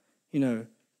 Not,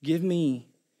 give me,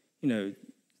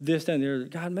 this, that, and the other.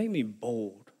 God, make me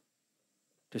bold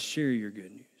to share your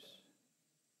good news.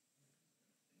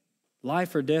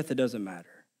 Life or death, it doesn't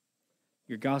matter.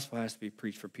 Your gospel has to be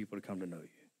preached for people to come to know you.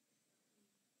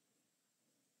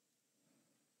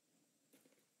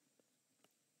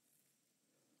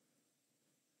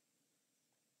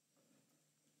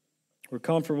 We're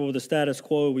comfortable with the status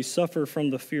quo. We suffer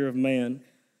from the fear of man.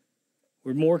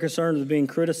 We're more concerned with being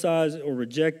criticized or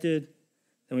rejected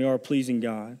than we are pleasing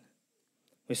God.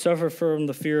 We suffer from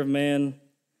the fear of man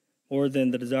more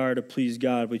than the desire to please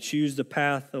God. We choose the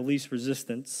path of least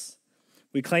resistance.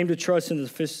 We claim to trust in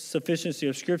the sufficiency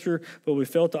of Scripture, but we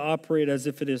fail to operate as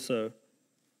if it is so.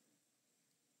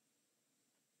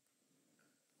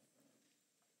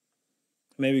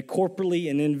 May we corporately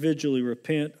and individually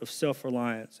repent of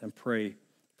self-reliance and pray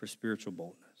for spiritual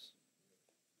boldness.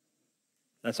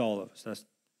 That's all of us. That's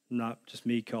not just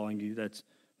me calling you. That's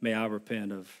may I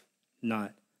repent of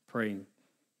not praying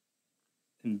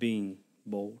and being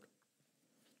bold.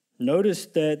 Notice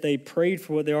that they prayed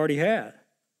for what they already had.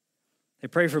 They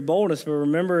prayed for boldness, but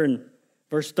remember in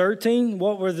verse 13,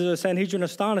 what were the Sanhedrin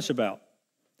astonished about?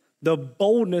 The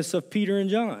boldness of Peter and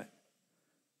John.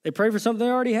 They prayed for something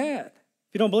they already had.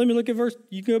 If you don't believe me, look at verse,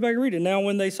 you can go back and read it. Now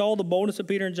when they saw the boldness of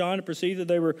Peter and John and perceived that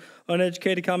they were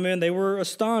uneducated come in, they were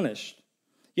astonished.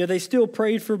 Yet they still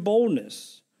prayed for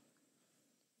boldness.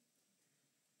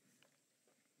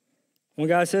 One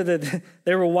guy said that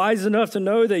they were wise enough to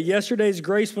know that yesterday's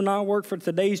grace will not work for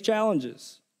today's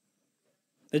challenges.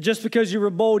 That just because you were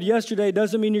bold yesterday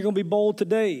doesn't mean you're going to be bold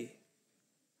today.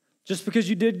 Just because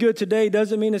you did good today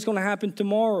doesn't mean it's going to happen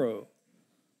tomorrow.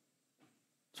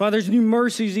 That's why there's new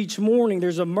mercies each morning.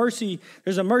 There's a mercy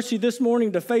this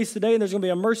morning to face today, and there's going to be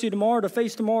a mercy tomorrow to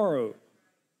face tomorrow.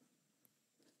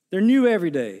 They're new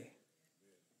every day.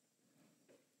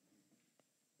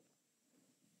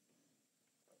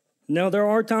 Now, there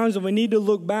are times when we need to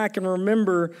look back and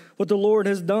remember what the Lord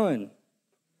has done.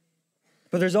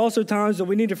 But there's also times that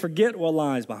we need to forget what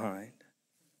lies behind.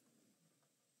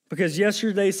 Because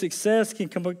yesterday's success can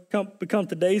become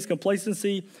today's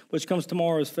complacency, which comes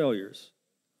tomorrow's failures.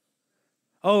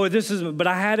 Oh, but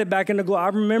I had it back in the glory. I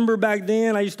remember back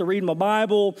then I used to read my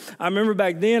Bible. I remember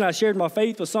back then I shared my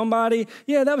faith with somebody.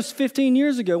 Yeah, that was 15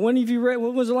 years ago. When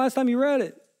was the last time you read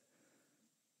it?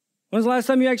 When's the last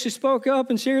time you actually spoke up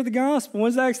and shared the gospel?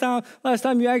 When's the last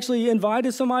time you actually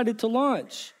invited somebody to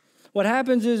lunch? What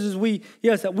happens is we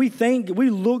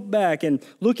look back, and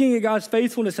looking at God's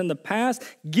faithfulness in the past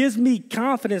gives me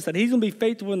confidence that he's going to be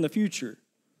faithful in the future.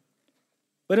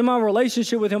 But in my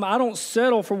relationship with him, I don't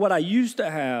settle for what I used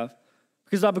to have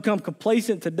because I become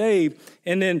complacent today,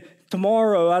 and then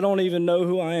tomorrow I don't even know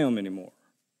who I am anymore.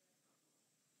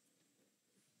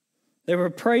 They were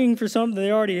praying for something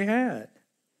they already had.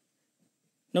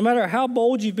 No matter how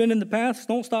bold you've been in the past,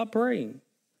 don't stop praying.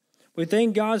 We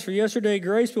thank God for yesterday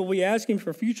grace, but we ask him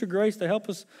for future grace to help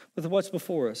us with what's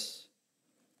before us.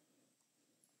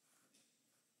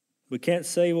 We can't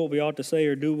say what we ought to say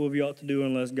or do what we ought to do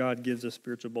unless God gives us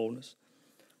spiritual boldness.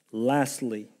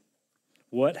 Lastly,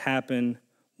 what happened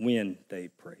when they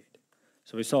prayed?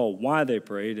 So we saw why they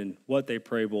prayed and what they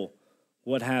prayed. Well,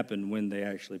 what happened when they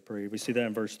actually prayed? We see that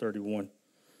in verse 31.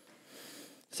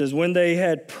 It says, when they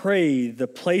had prayed, the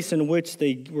place in which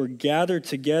they were gathered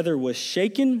together was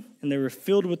shaken, and they were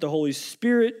filled with the Holy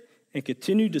Spirit and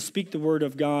continued to speak the word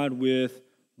of God with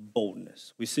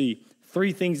boldness. We see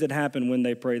three things that happened when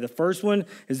they prayed. The first one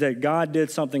is that God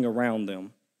did something around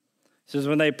them. It says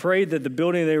when they prayed that the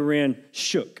building they were in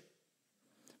shook.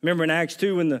 Remember in Acts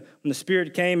 2 when the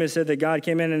Spirit came, it said that God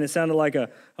came in and it sounded like a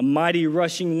mighty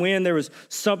rushing wind. There was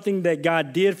something that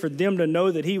God did for them to know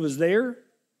that he was there.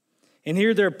 And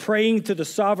here they're praying to the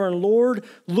sovereign Lord,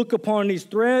 look upon these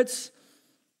threats,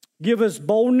 give us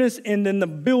boldness, and then the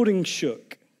building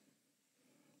shook.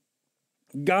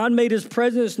 God made his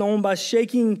presence known by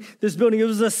shaking this building. It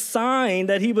was a sign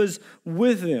that he was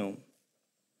with them.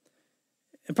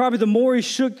 And probably the more he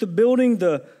shook the building,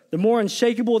 the more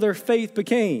unshakable their faith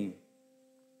became.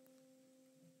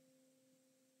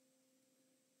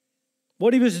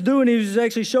 What he was doing, he was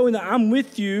actually showing that I'm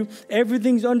with you.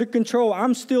 Everything's under control.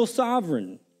 I'm still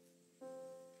sovereign.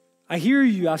 I hear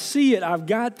you. I see it. I've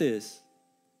got this.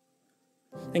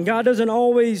 And God doesn't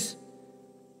always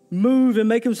move and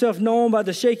make himself known by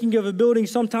the shaking of a building.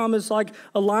 Sometimes it's like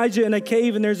Elijah in a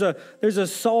cave and there's a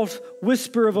soft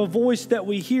whisper of a voice that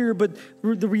we hear. But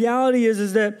the reality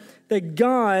is that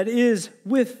God is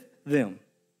with them.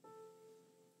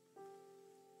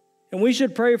 And we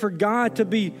should pray for God to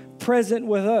be present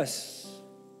with us,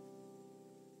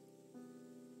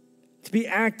 to be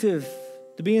active,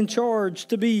 to be in charge,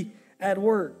 to be at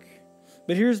work.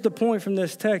 But here's the point from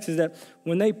this text is that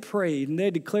when they prayed and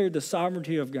they declared the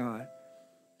sovereignty of God,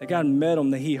 that God met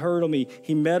them, that he heard them,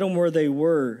 he met them where they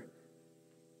were,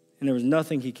 and there was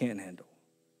nothing he can't handle.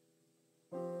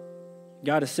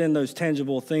 God to send those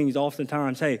tangible things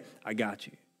oftentimes, hey, I got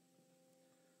you.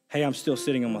 Hey, I'm still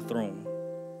sitting on my throne.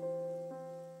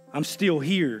 I'm still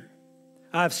here.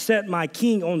 I've set my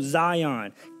king on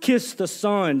Zion. Kiss the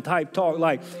Son type talk.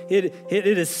 Like it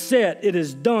is set. It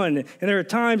is done. And there are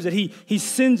times that he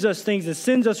sends us things and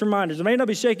sends us reminders. It may not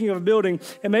be shaking of a building.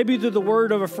 It may be through the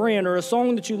word of a friend or a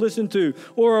song that you listen to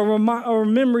or a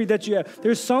memory that you have.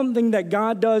 There's something that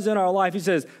God does in our life. He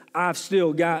says, I've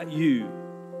still got you.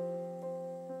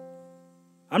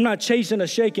 I'm not chasing a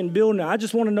shaking building. I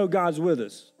just want to know God's with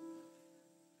us.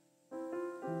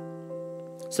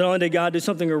 So not only did God do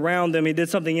something around them, he did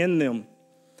something in them.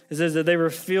 It says that they were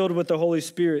filled with the Holy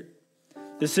Spirit.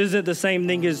 This isn't the same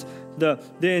thing as the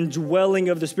indwelling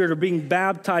of the Spirit or being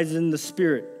baptized in the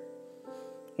Spirit.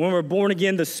 When we're born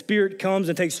again, the Spirit comes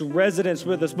and takes residence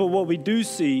with us. But what we do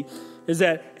see is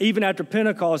that even after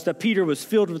Pentecost, that Peter was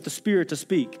filled with the Spirit to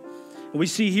speak. And we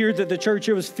see here that the church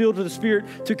here was filled with the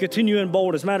Spirit to continue in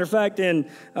boldness. Matter of fact, in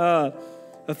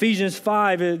Ephesians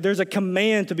 5, there's a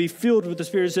command to be filled with the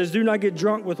Spirit. It says, do not get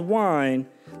drunk with wine,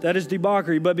 that is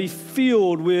debauchery, but be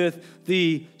filled with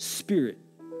the Spirit.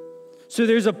 So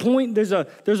there's a point, there's a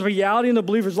reality in the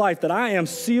believer's life that I am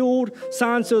sealed,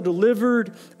 signed, sealed,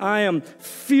 delivered. I am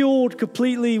filled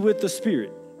completely with the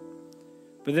Spirit.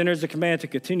 But then there's a command to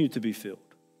continue to be filled.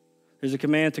 There's a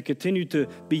command to continue to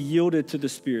be yielded to the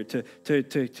Spirit,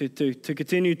 to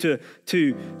continue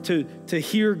to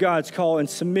hear God's call and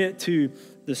submit to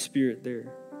the Spirit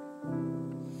there.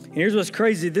 And here's what's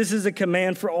crazy. This is a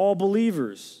command for all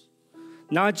believers.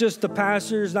 Not just the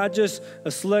pastors, not just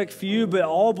a select few, but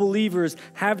all believers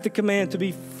have the command to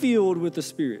be filled with the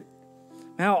Spirit.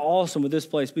 How awesome would this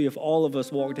place be if all of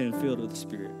us walked in filled with the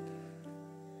Spirit?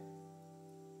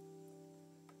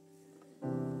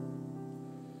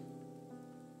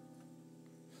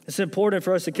 It's important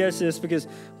for us to catch this because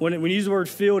when you use the word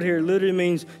filled here, it literally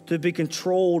means to be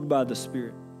controlled by the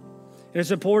Spirit. And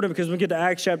it's important because when we get to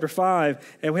Acts chapter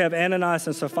 5, and we have Ananias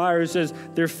and Sapphira who says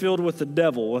they're filled with the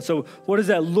devil. So what does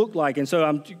that look like? And so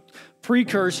I'm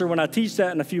precursor, when I teach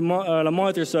that in a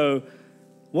month or so,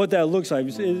 what that looks like.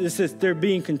 It's just they're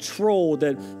being controlled,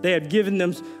 that they have given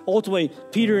them, ultimately,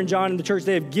 Peter and John in the church,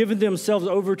 they have given themselves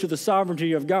over to the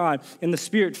sovereignty of God, and the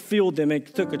Spirit filled them and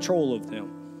took control of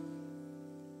them.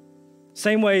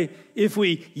 Same way, if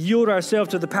we yield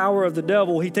ourselves to the power of the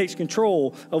devil, he takes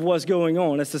control of what's going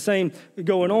on. That's the same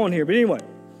going on here. But anyway,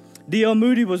 D.L.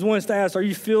 Moody was once asked, are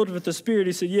you filled with the Spirit?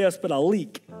 He said, yes, but I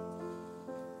leak.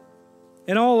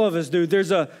 And all of us do.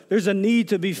 There's a need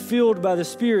to be filled by the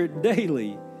Spirit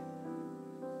daily.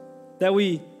 That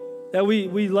we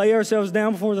lay ourselves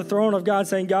down before the throne of God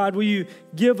saying, God, will you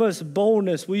give us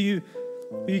boldness? Will you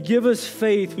give us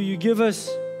faith? Will you give us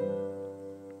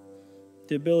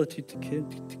the ability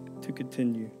to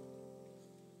continue?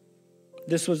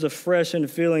 This was a fresh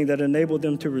feeling that enabled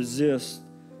them to resist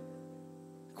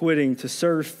quitting, to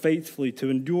serve faithfully, to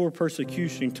endure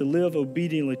persecution, to live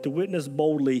obediently, to witness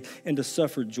boldly, and to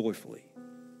suffer joyfully.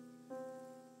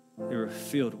 They were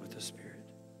filled with the Spirit.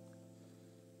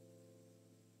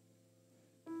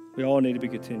 We all need to be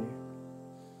continued.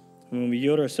 When we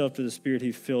yield ourselves to the Spirit,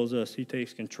 He fills us. He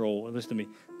takes control. And listen to me,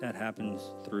 that happens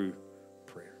through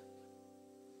prayer.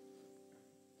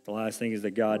 The last thing is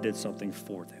that God did something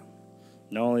for them.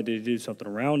 Not only did He do something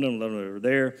around them, let them over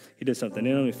there, He did something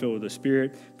in them, He filled with the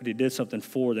Spirit, but He did something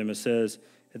for them. It says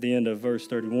at the end of verse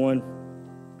 31,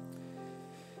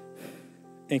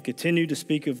 and continue to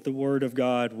speak of the word of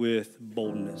God with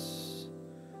boldness.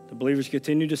 The believers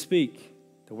continue to speak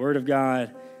the word of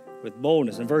God with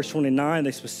boldness. In verse 29,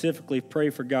 they specifically pray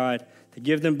for God to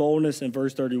give them boldness. In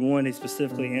verse 31, He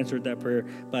specifically answered that prayer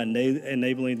by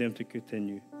enabling them to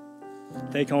continue.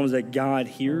 Take home is that God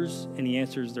hears and He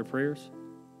answers their prayers.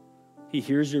 He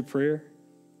hears your prayer.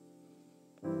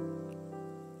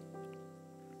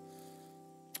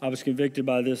 I was convicted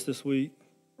by this week.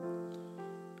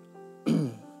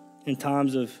 In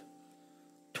times of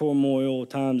turmoil,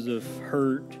 times of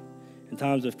hurt, in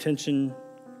times of tension,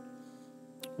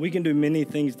 we can do many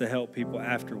things to help people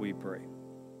after we pray.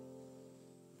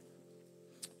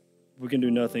 We can do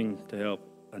nothing to help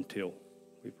until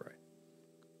we pray.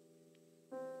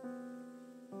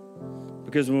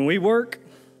 Because when we work.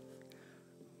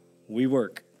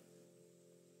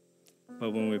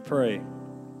 But when we pray,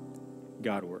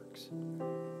 God works.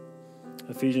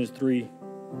 Ephesians 3,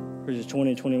 verses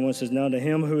 20 and 21 says, now to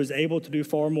Him who is able to do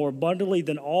far more abundantly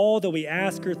than all that we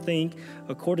ask or think,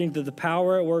 according to the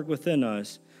power at work within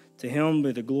us, to Him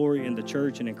be the glory in the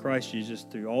church and in Christ Jesus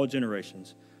through all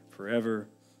generations, forever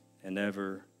and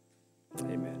ever.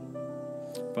 Amen.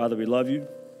 Father, we love You.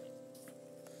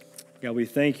 God, we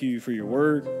thank You for Your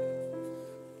word.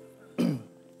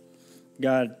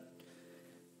 God,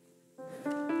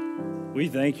 we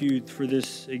thank You for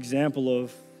this example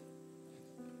of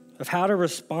how to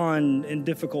respond in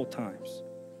difficult times.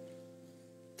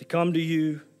 To come to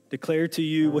You, declare to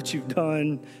You what You've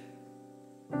done,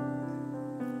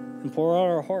 and pour out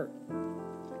our heart.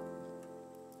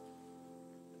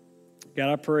 God,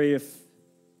 I pray if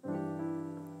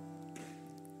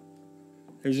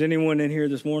there's anyone in here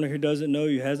this morning who doesn't know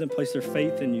You, hasn't placed their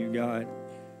faith in You, God,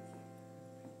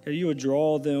 that You would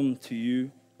draw them to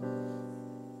You.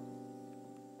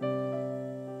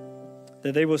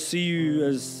 That they will see You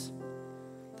as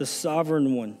the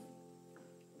sovereign one.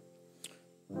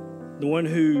 The one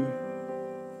who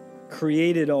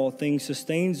created all things,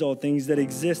 sustains all things that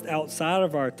exist outside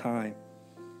of our time.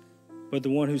 But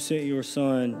the one who sent Your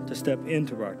Son to step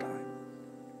into our time.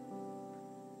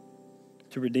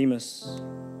 To redeem us.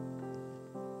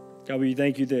 God, we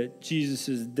thank You that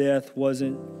Jesus' death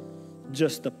wasn't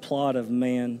just the plot of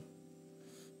man,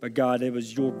 but God, it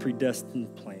was Your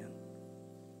predestined plan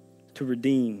to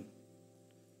redeem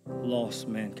lost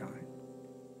mankind.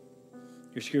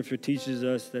 Your scripture teaches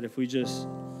us that if we just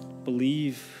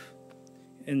believe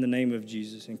in the name of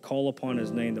Jesus and call upon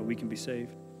His name, that we can be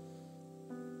saved.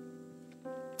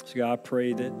 So God, I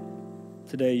pray that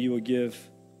today You will give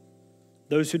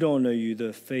those who don't know You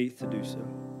the faith to do so.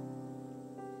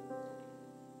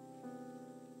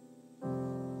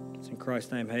 In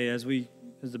Christ's name. Hey, as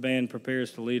the band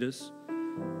prepares to lead us,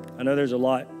 I know there's a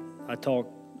lot. I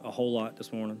talked a whole lot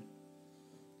this morning.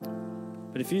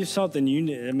 But if you something you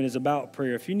need, it's about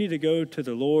prayer. If you need to go to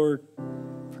the Lord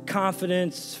for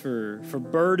confidence, for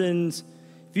burdens,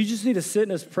 if you just need to sit in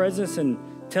His presence and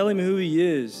tell Him who He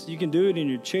is, you can do it in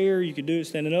your chair. You can do it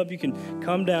standing up. You can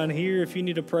come down here. If you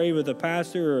need to pray with a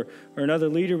pastor or another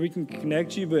leader, we can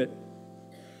connect you. But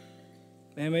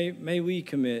man, may we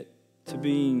commit to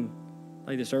being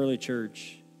like this early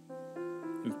church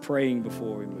and praying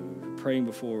before we move, praying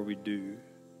before we do.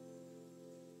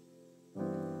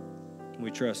 We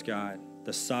trust God,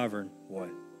 the sovereign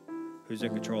one, who's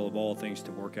in control of all things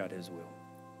to work out His will.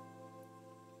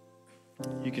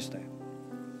 You can stand.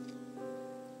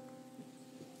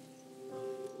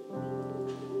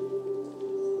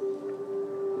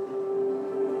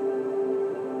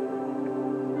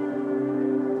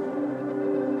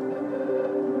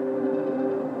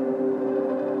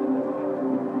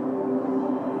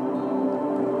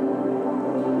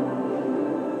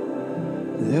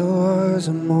 There was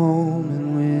a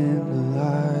moment when the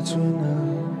lights went out,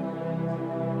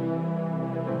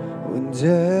 when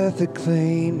death had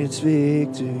claimed its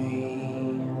victory.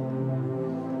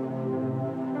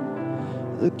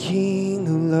 The King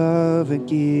of love had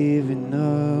given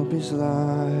up his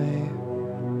life,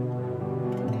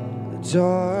 the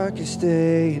darkest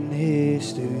day in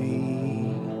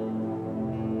history.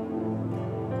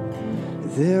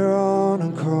 There on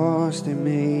a cross they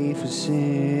made for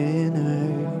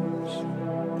sinners,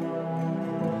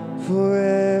 for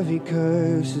every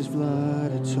curse his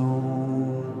blood atoned.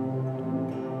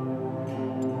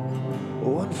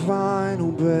 One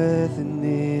final breath and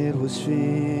it was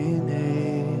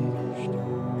finished,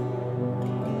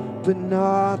 but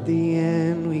not the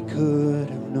end we could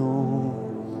have known.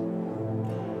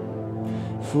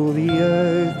 For the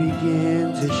earth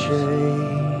began to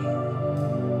shake,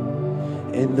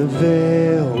 and the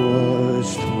veil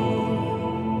was torn.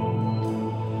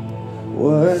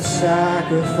 What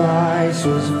sacrifice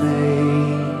was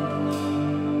made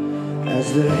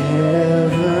as the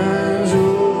heavens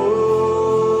roared?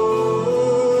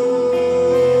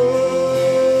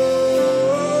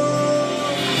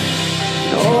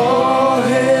 All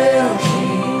hail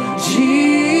King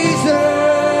Jesus!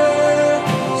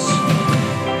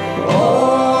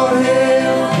 All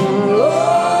hail the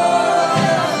Lord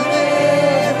of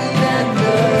heaven and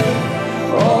earth!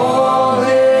 All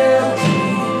hail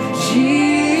King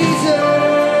Jesus!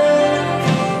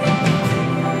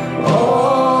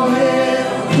 All hail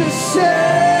the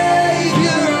Savior!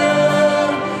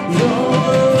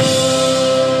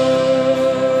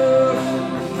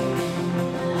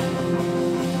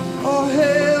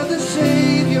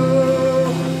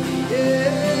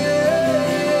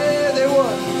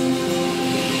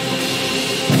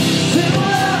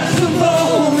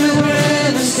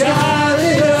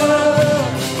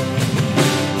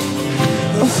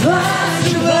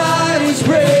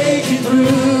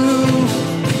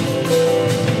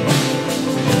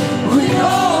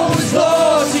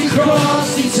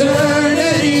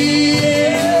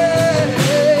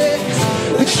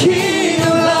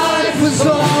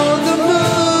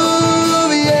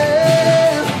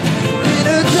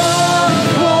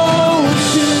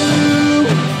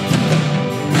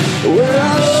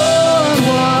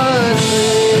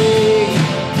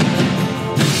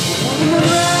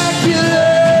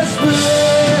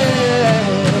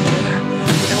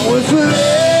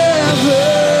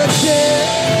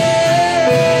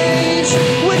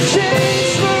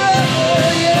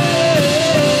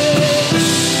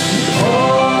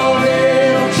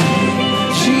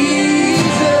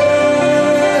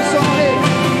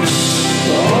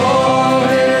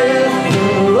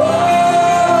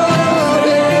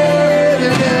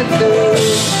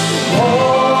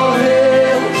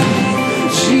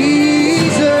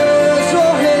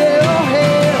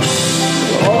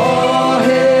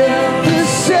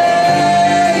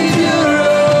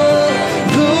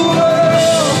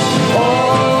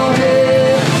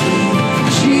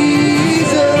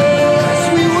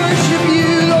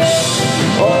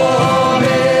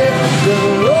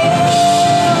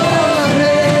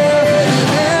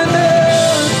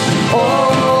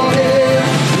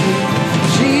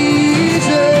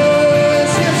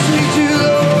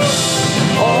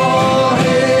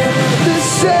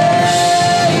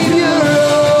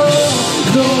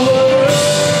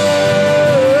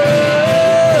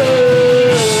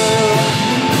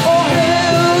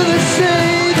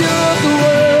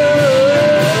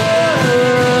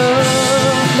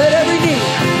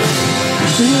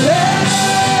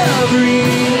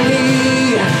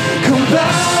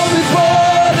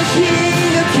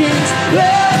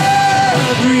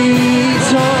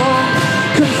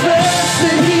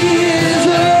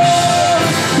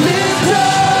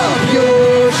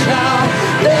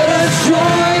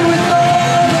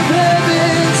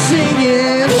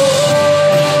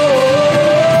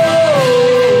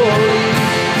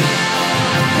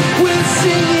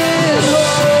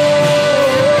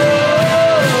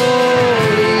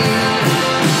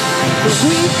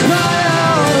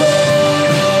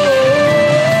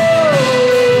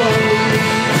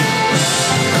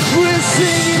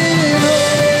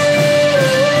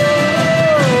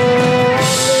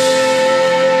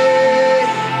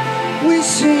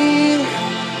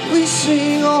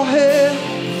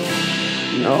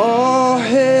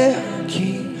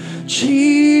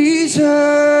 Jesus.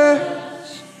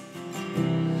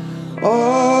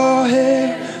 Oh,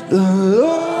 hail the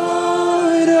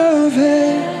Lord of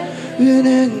heaven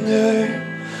and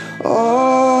earth.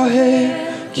 Oh,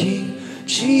 hail King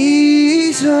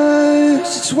Jesus.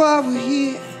 That's why we're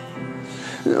here.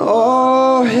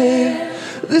 Oh, hail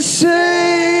the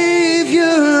Savior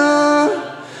of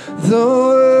the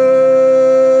world.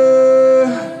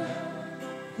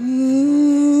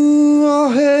 Oh,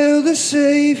 hail the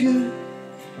Savior.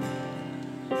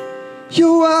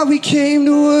 You're why we came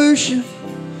to worship.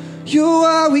 You're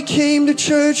why we came to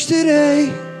church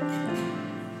today.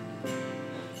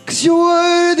 'Cause you're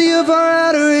worthy of our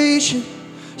adoration.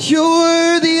 You're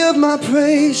worthy of my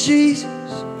praise, Jesus.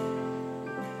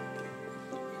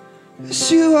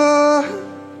 Yes, you are.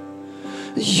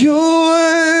 You're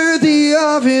worthy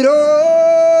of it all.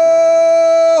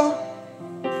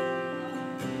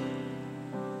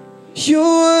 You're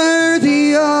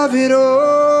worthy of it all.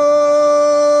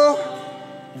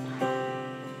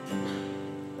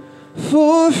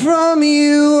 For from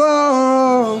you are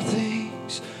all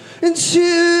things, and to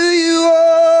you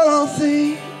are all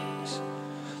things.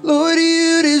 Lord,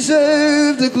 you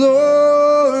deserve the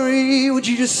glory. Would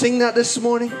you just sing that this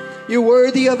morning? You're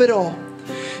worthy of it all.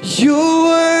 You're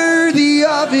worthy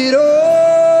of it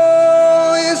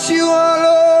all. Yes, you are,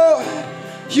 Lord.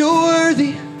 You're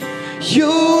worthy.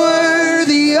 You're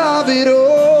worthy of it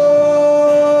all.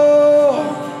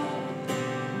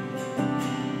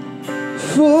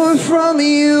 For from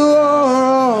you are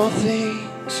all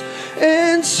things,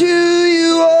 and to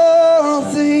you are all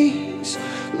things.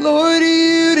 Lord,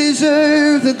 you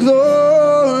deserve the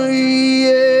glory,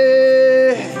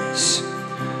 yes.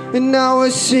 And now we're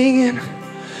singing,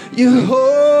 you're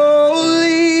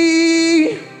holy,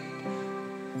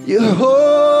 you're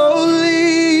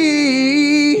holy.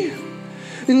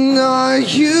 And are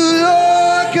you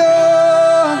Lord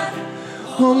God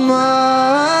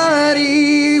Almighty?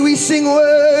 We sing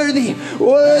worthy,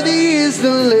 worthy is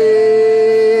the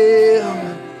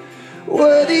Lamb,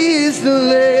 worthy is the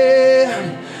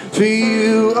Lamb. For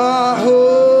you are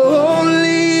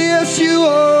holy, yes you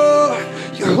are,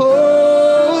 you're holy.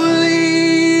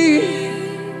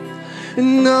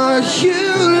 And are you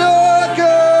Lord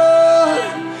God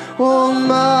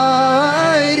Almighty?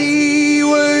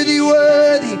 Worthy,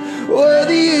 worthy,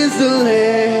 worthy is the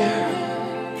Lamb,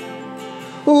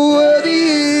 worthy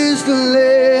is the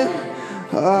Lamb.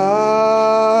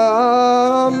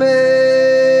 Amen.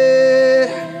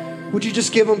 Would you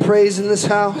just give him praise in this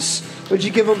house? Would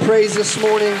you give him praise this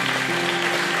morning?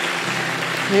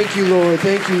 Thank you, Lord.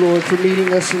 Thank you, Lord, for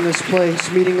meeting us in this place,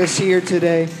 meeting us here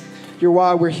today. You're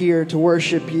why we're here, to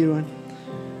worship you and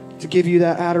to give you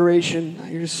that adoration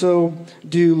that you're so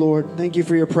due, Lord. Thank you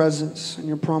for your presence and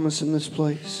your promise in this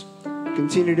place.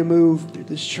 Continue to move through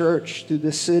this church, through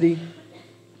this city,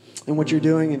 and what you're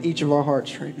doing in each of our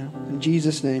hearts right now. In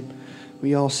Jesus' name,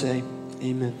 we all say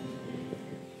amen.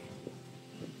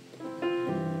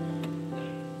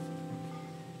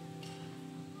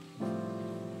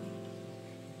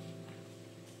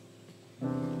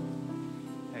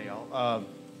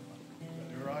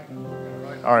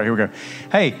 All right, here we go.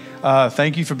 Hey,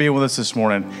 thank you for being with us this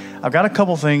morning. I've got a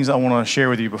couple things I want to share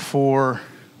with you before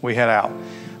we head out.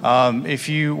 If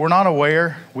you were not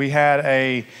aware, we had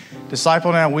a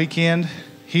Disciple Now weekend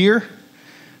here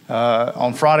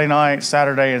on Friday night,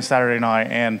 Saturday, and Saturday night.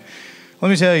 And let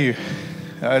me tell you,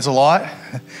 it's a lot.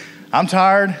 I'm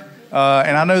tired,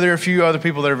 and I know there are a few other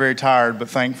people that are very tired but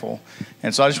thankful.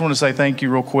 And so I just want to say thank you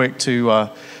real quick to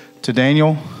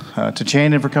Daniel, to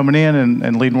Chandon for coming in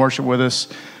and leading worship with us,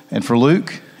 and for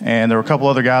Luke. And there were a couple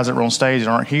other guys that were on stage that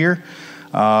aren't here.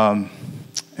 And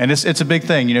it's a big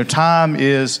thing. You know, time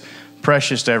is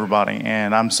precious to everybody,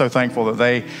 and I'm so thankful that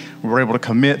they were able to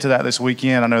commit to that this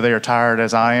weekend. I know they are tired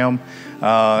as I am,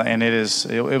 and it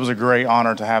was a great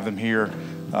honor to have them here,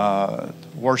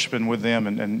 worshiping with them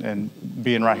and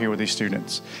being right here with these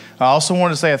students. I also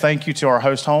wanted to say a thank you to our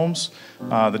host homes,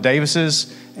 the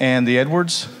Davises and the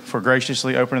Edwards, for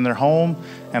graciously opening their home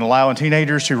and allowing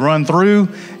teenagers to run through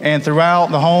and throughout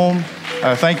the home.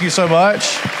 Thank you so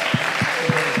much.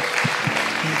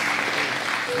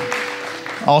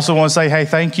 I also want to say, hey,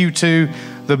 thank you to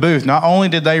the booth. Not only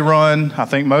did they run, I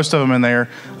think most of them in there,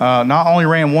 not only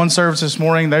ran one service this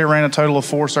morning, they ran a total of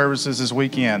 4 services this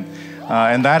weekend.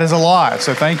 And that is a lot.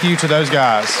 So thank you to those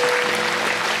guys.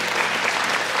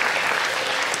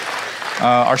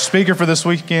 Our speaker for this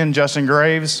weekend, Justin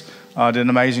Graves, did an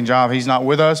amazing job. He's not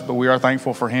with us, but we are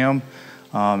thankful for him.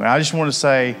 And I just want to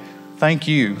say thank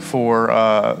you for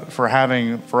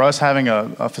us having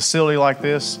a facility like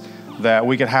this that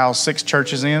we could house 6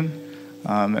 churches in.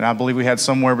 And I believe we had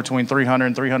somewhere between 300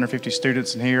 and 350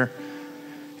 students in here.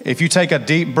 If you take a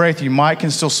deep breath, you might can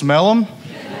still smell them.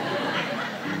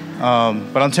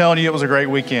 But I'm telling you, it was a great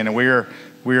weekend, and we're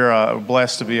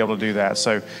blessed to be able to do that.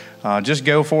 So just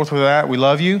go forth with that. We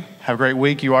love you. Have a great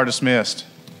week. You are dismissed.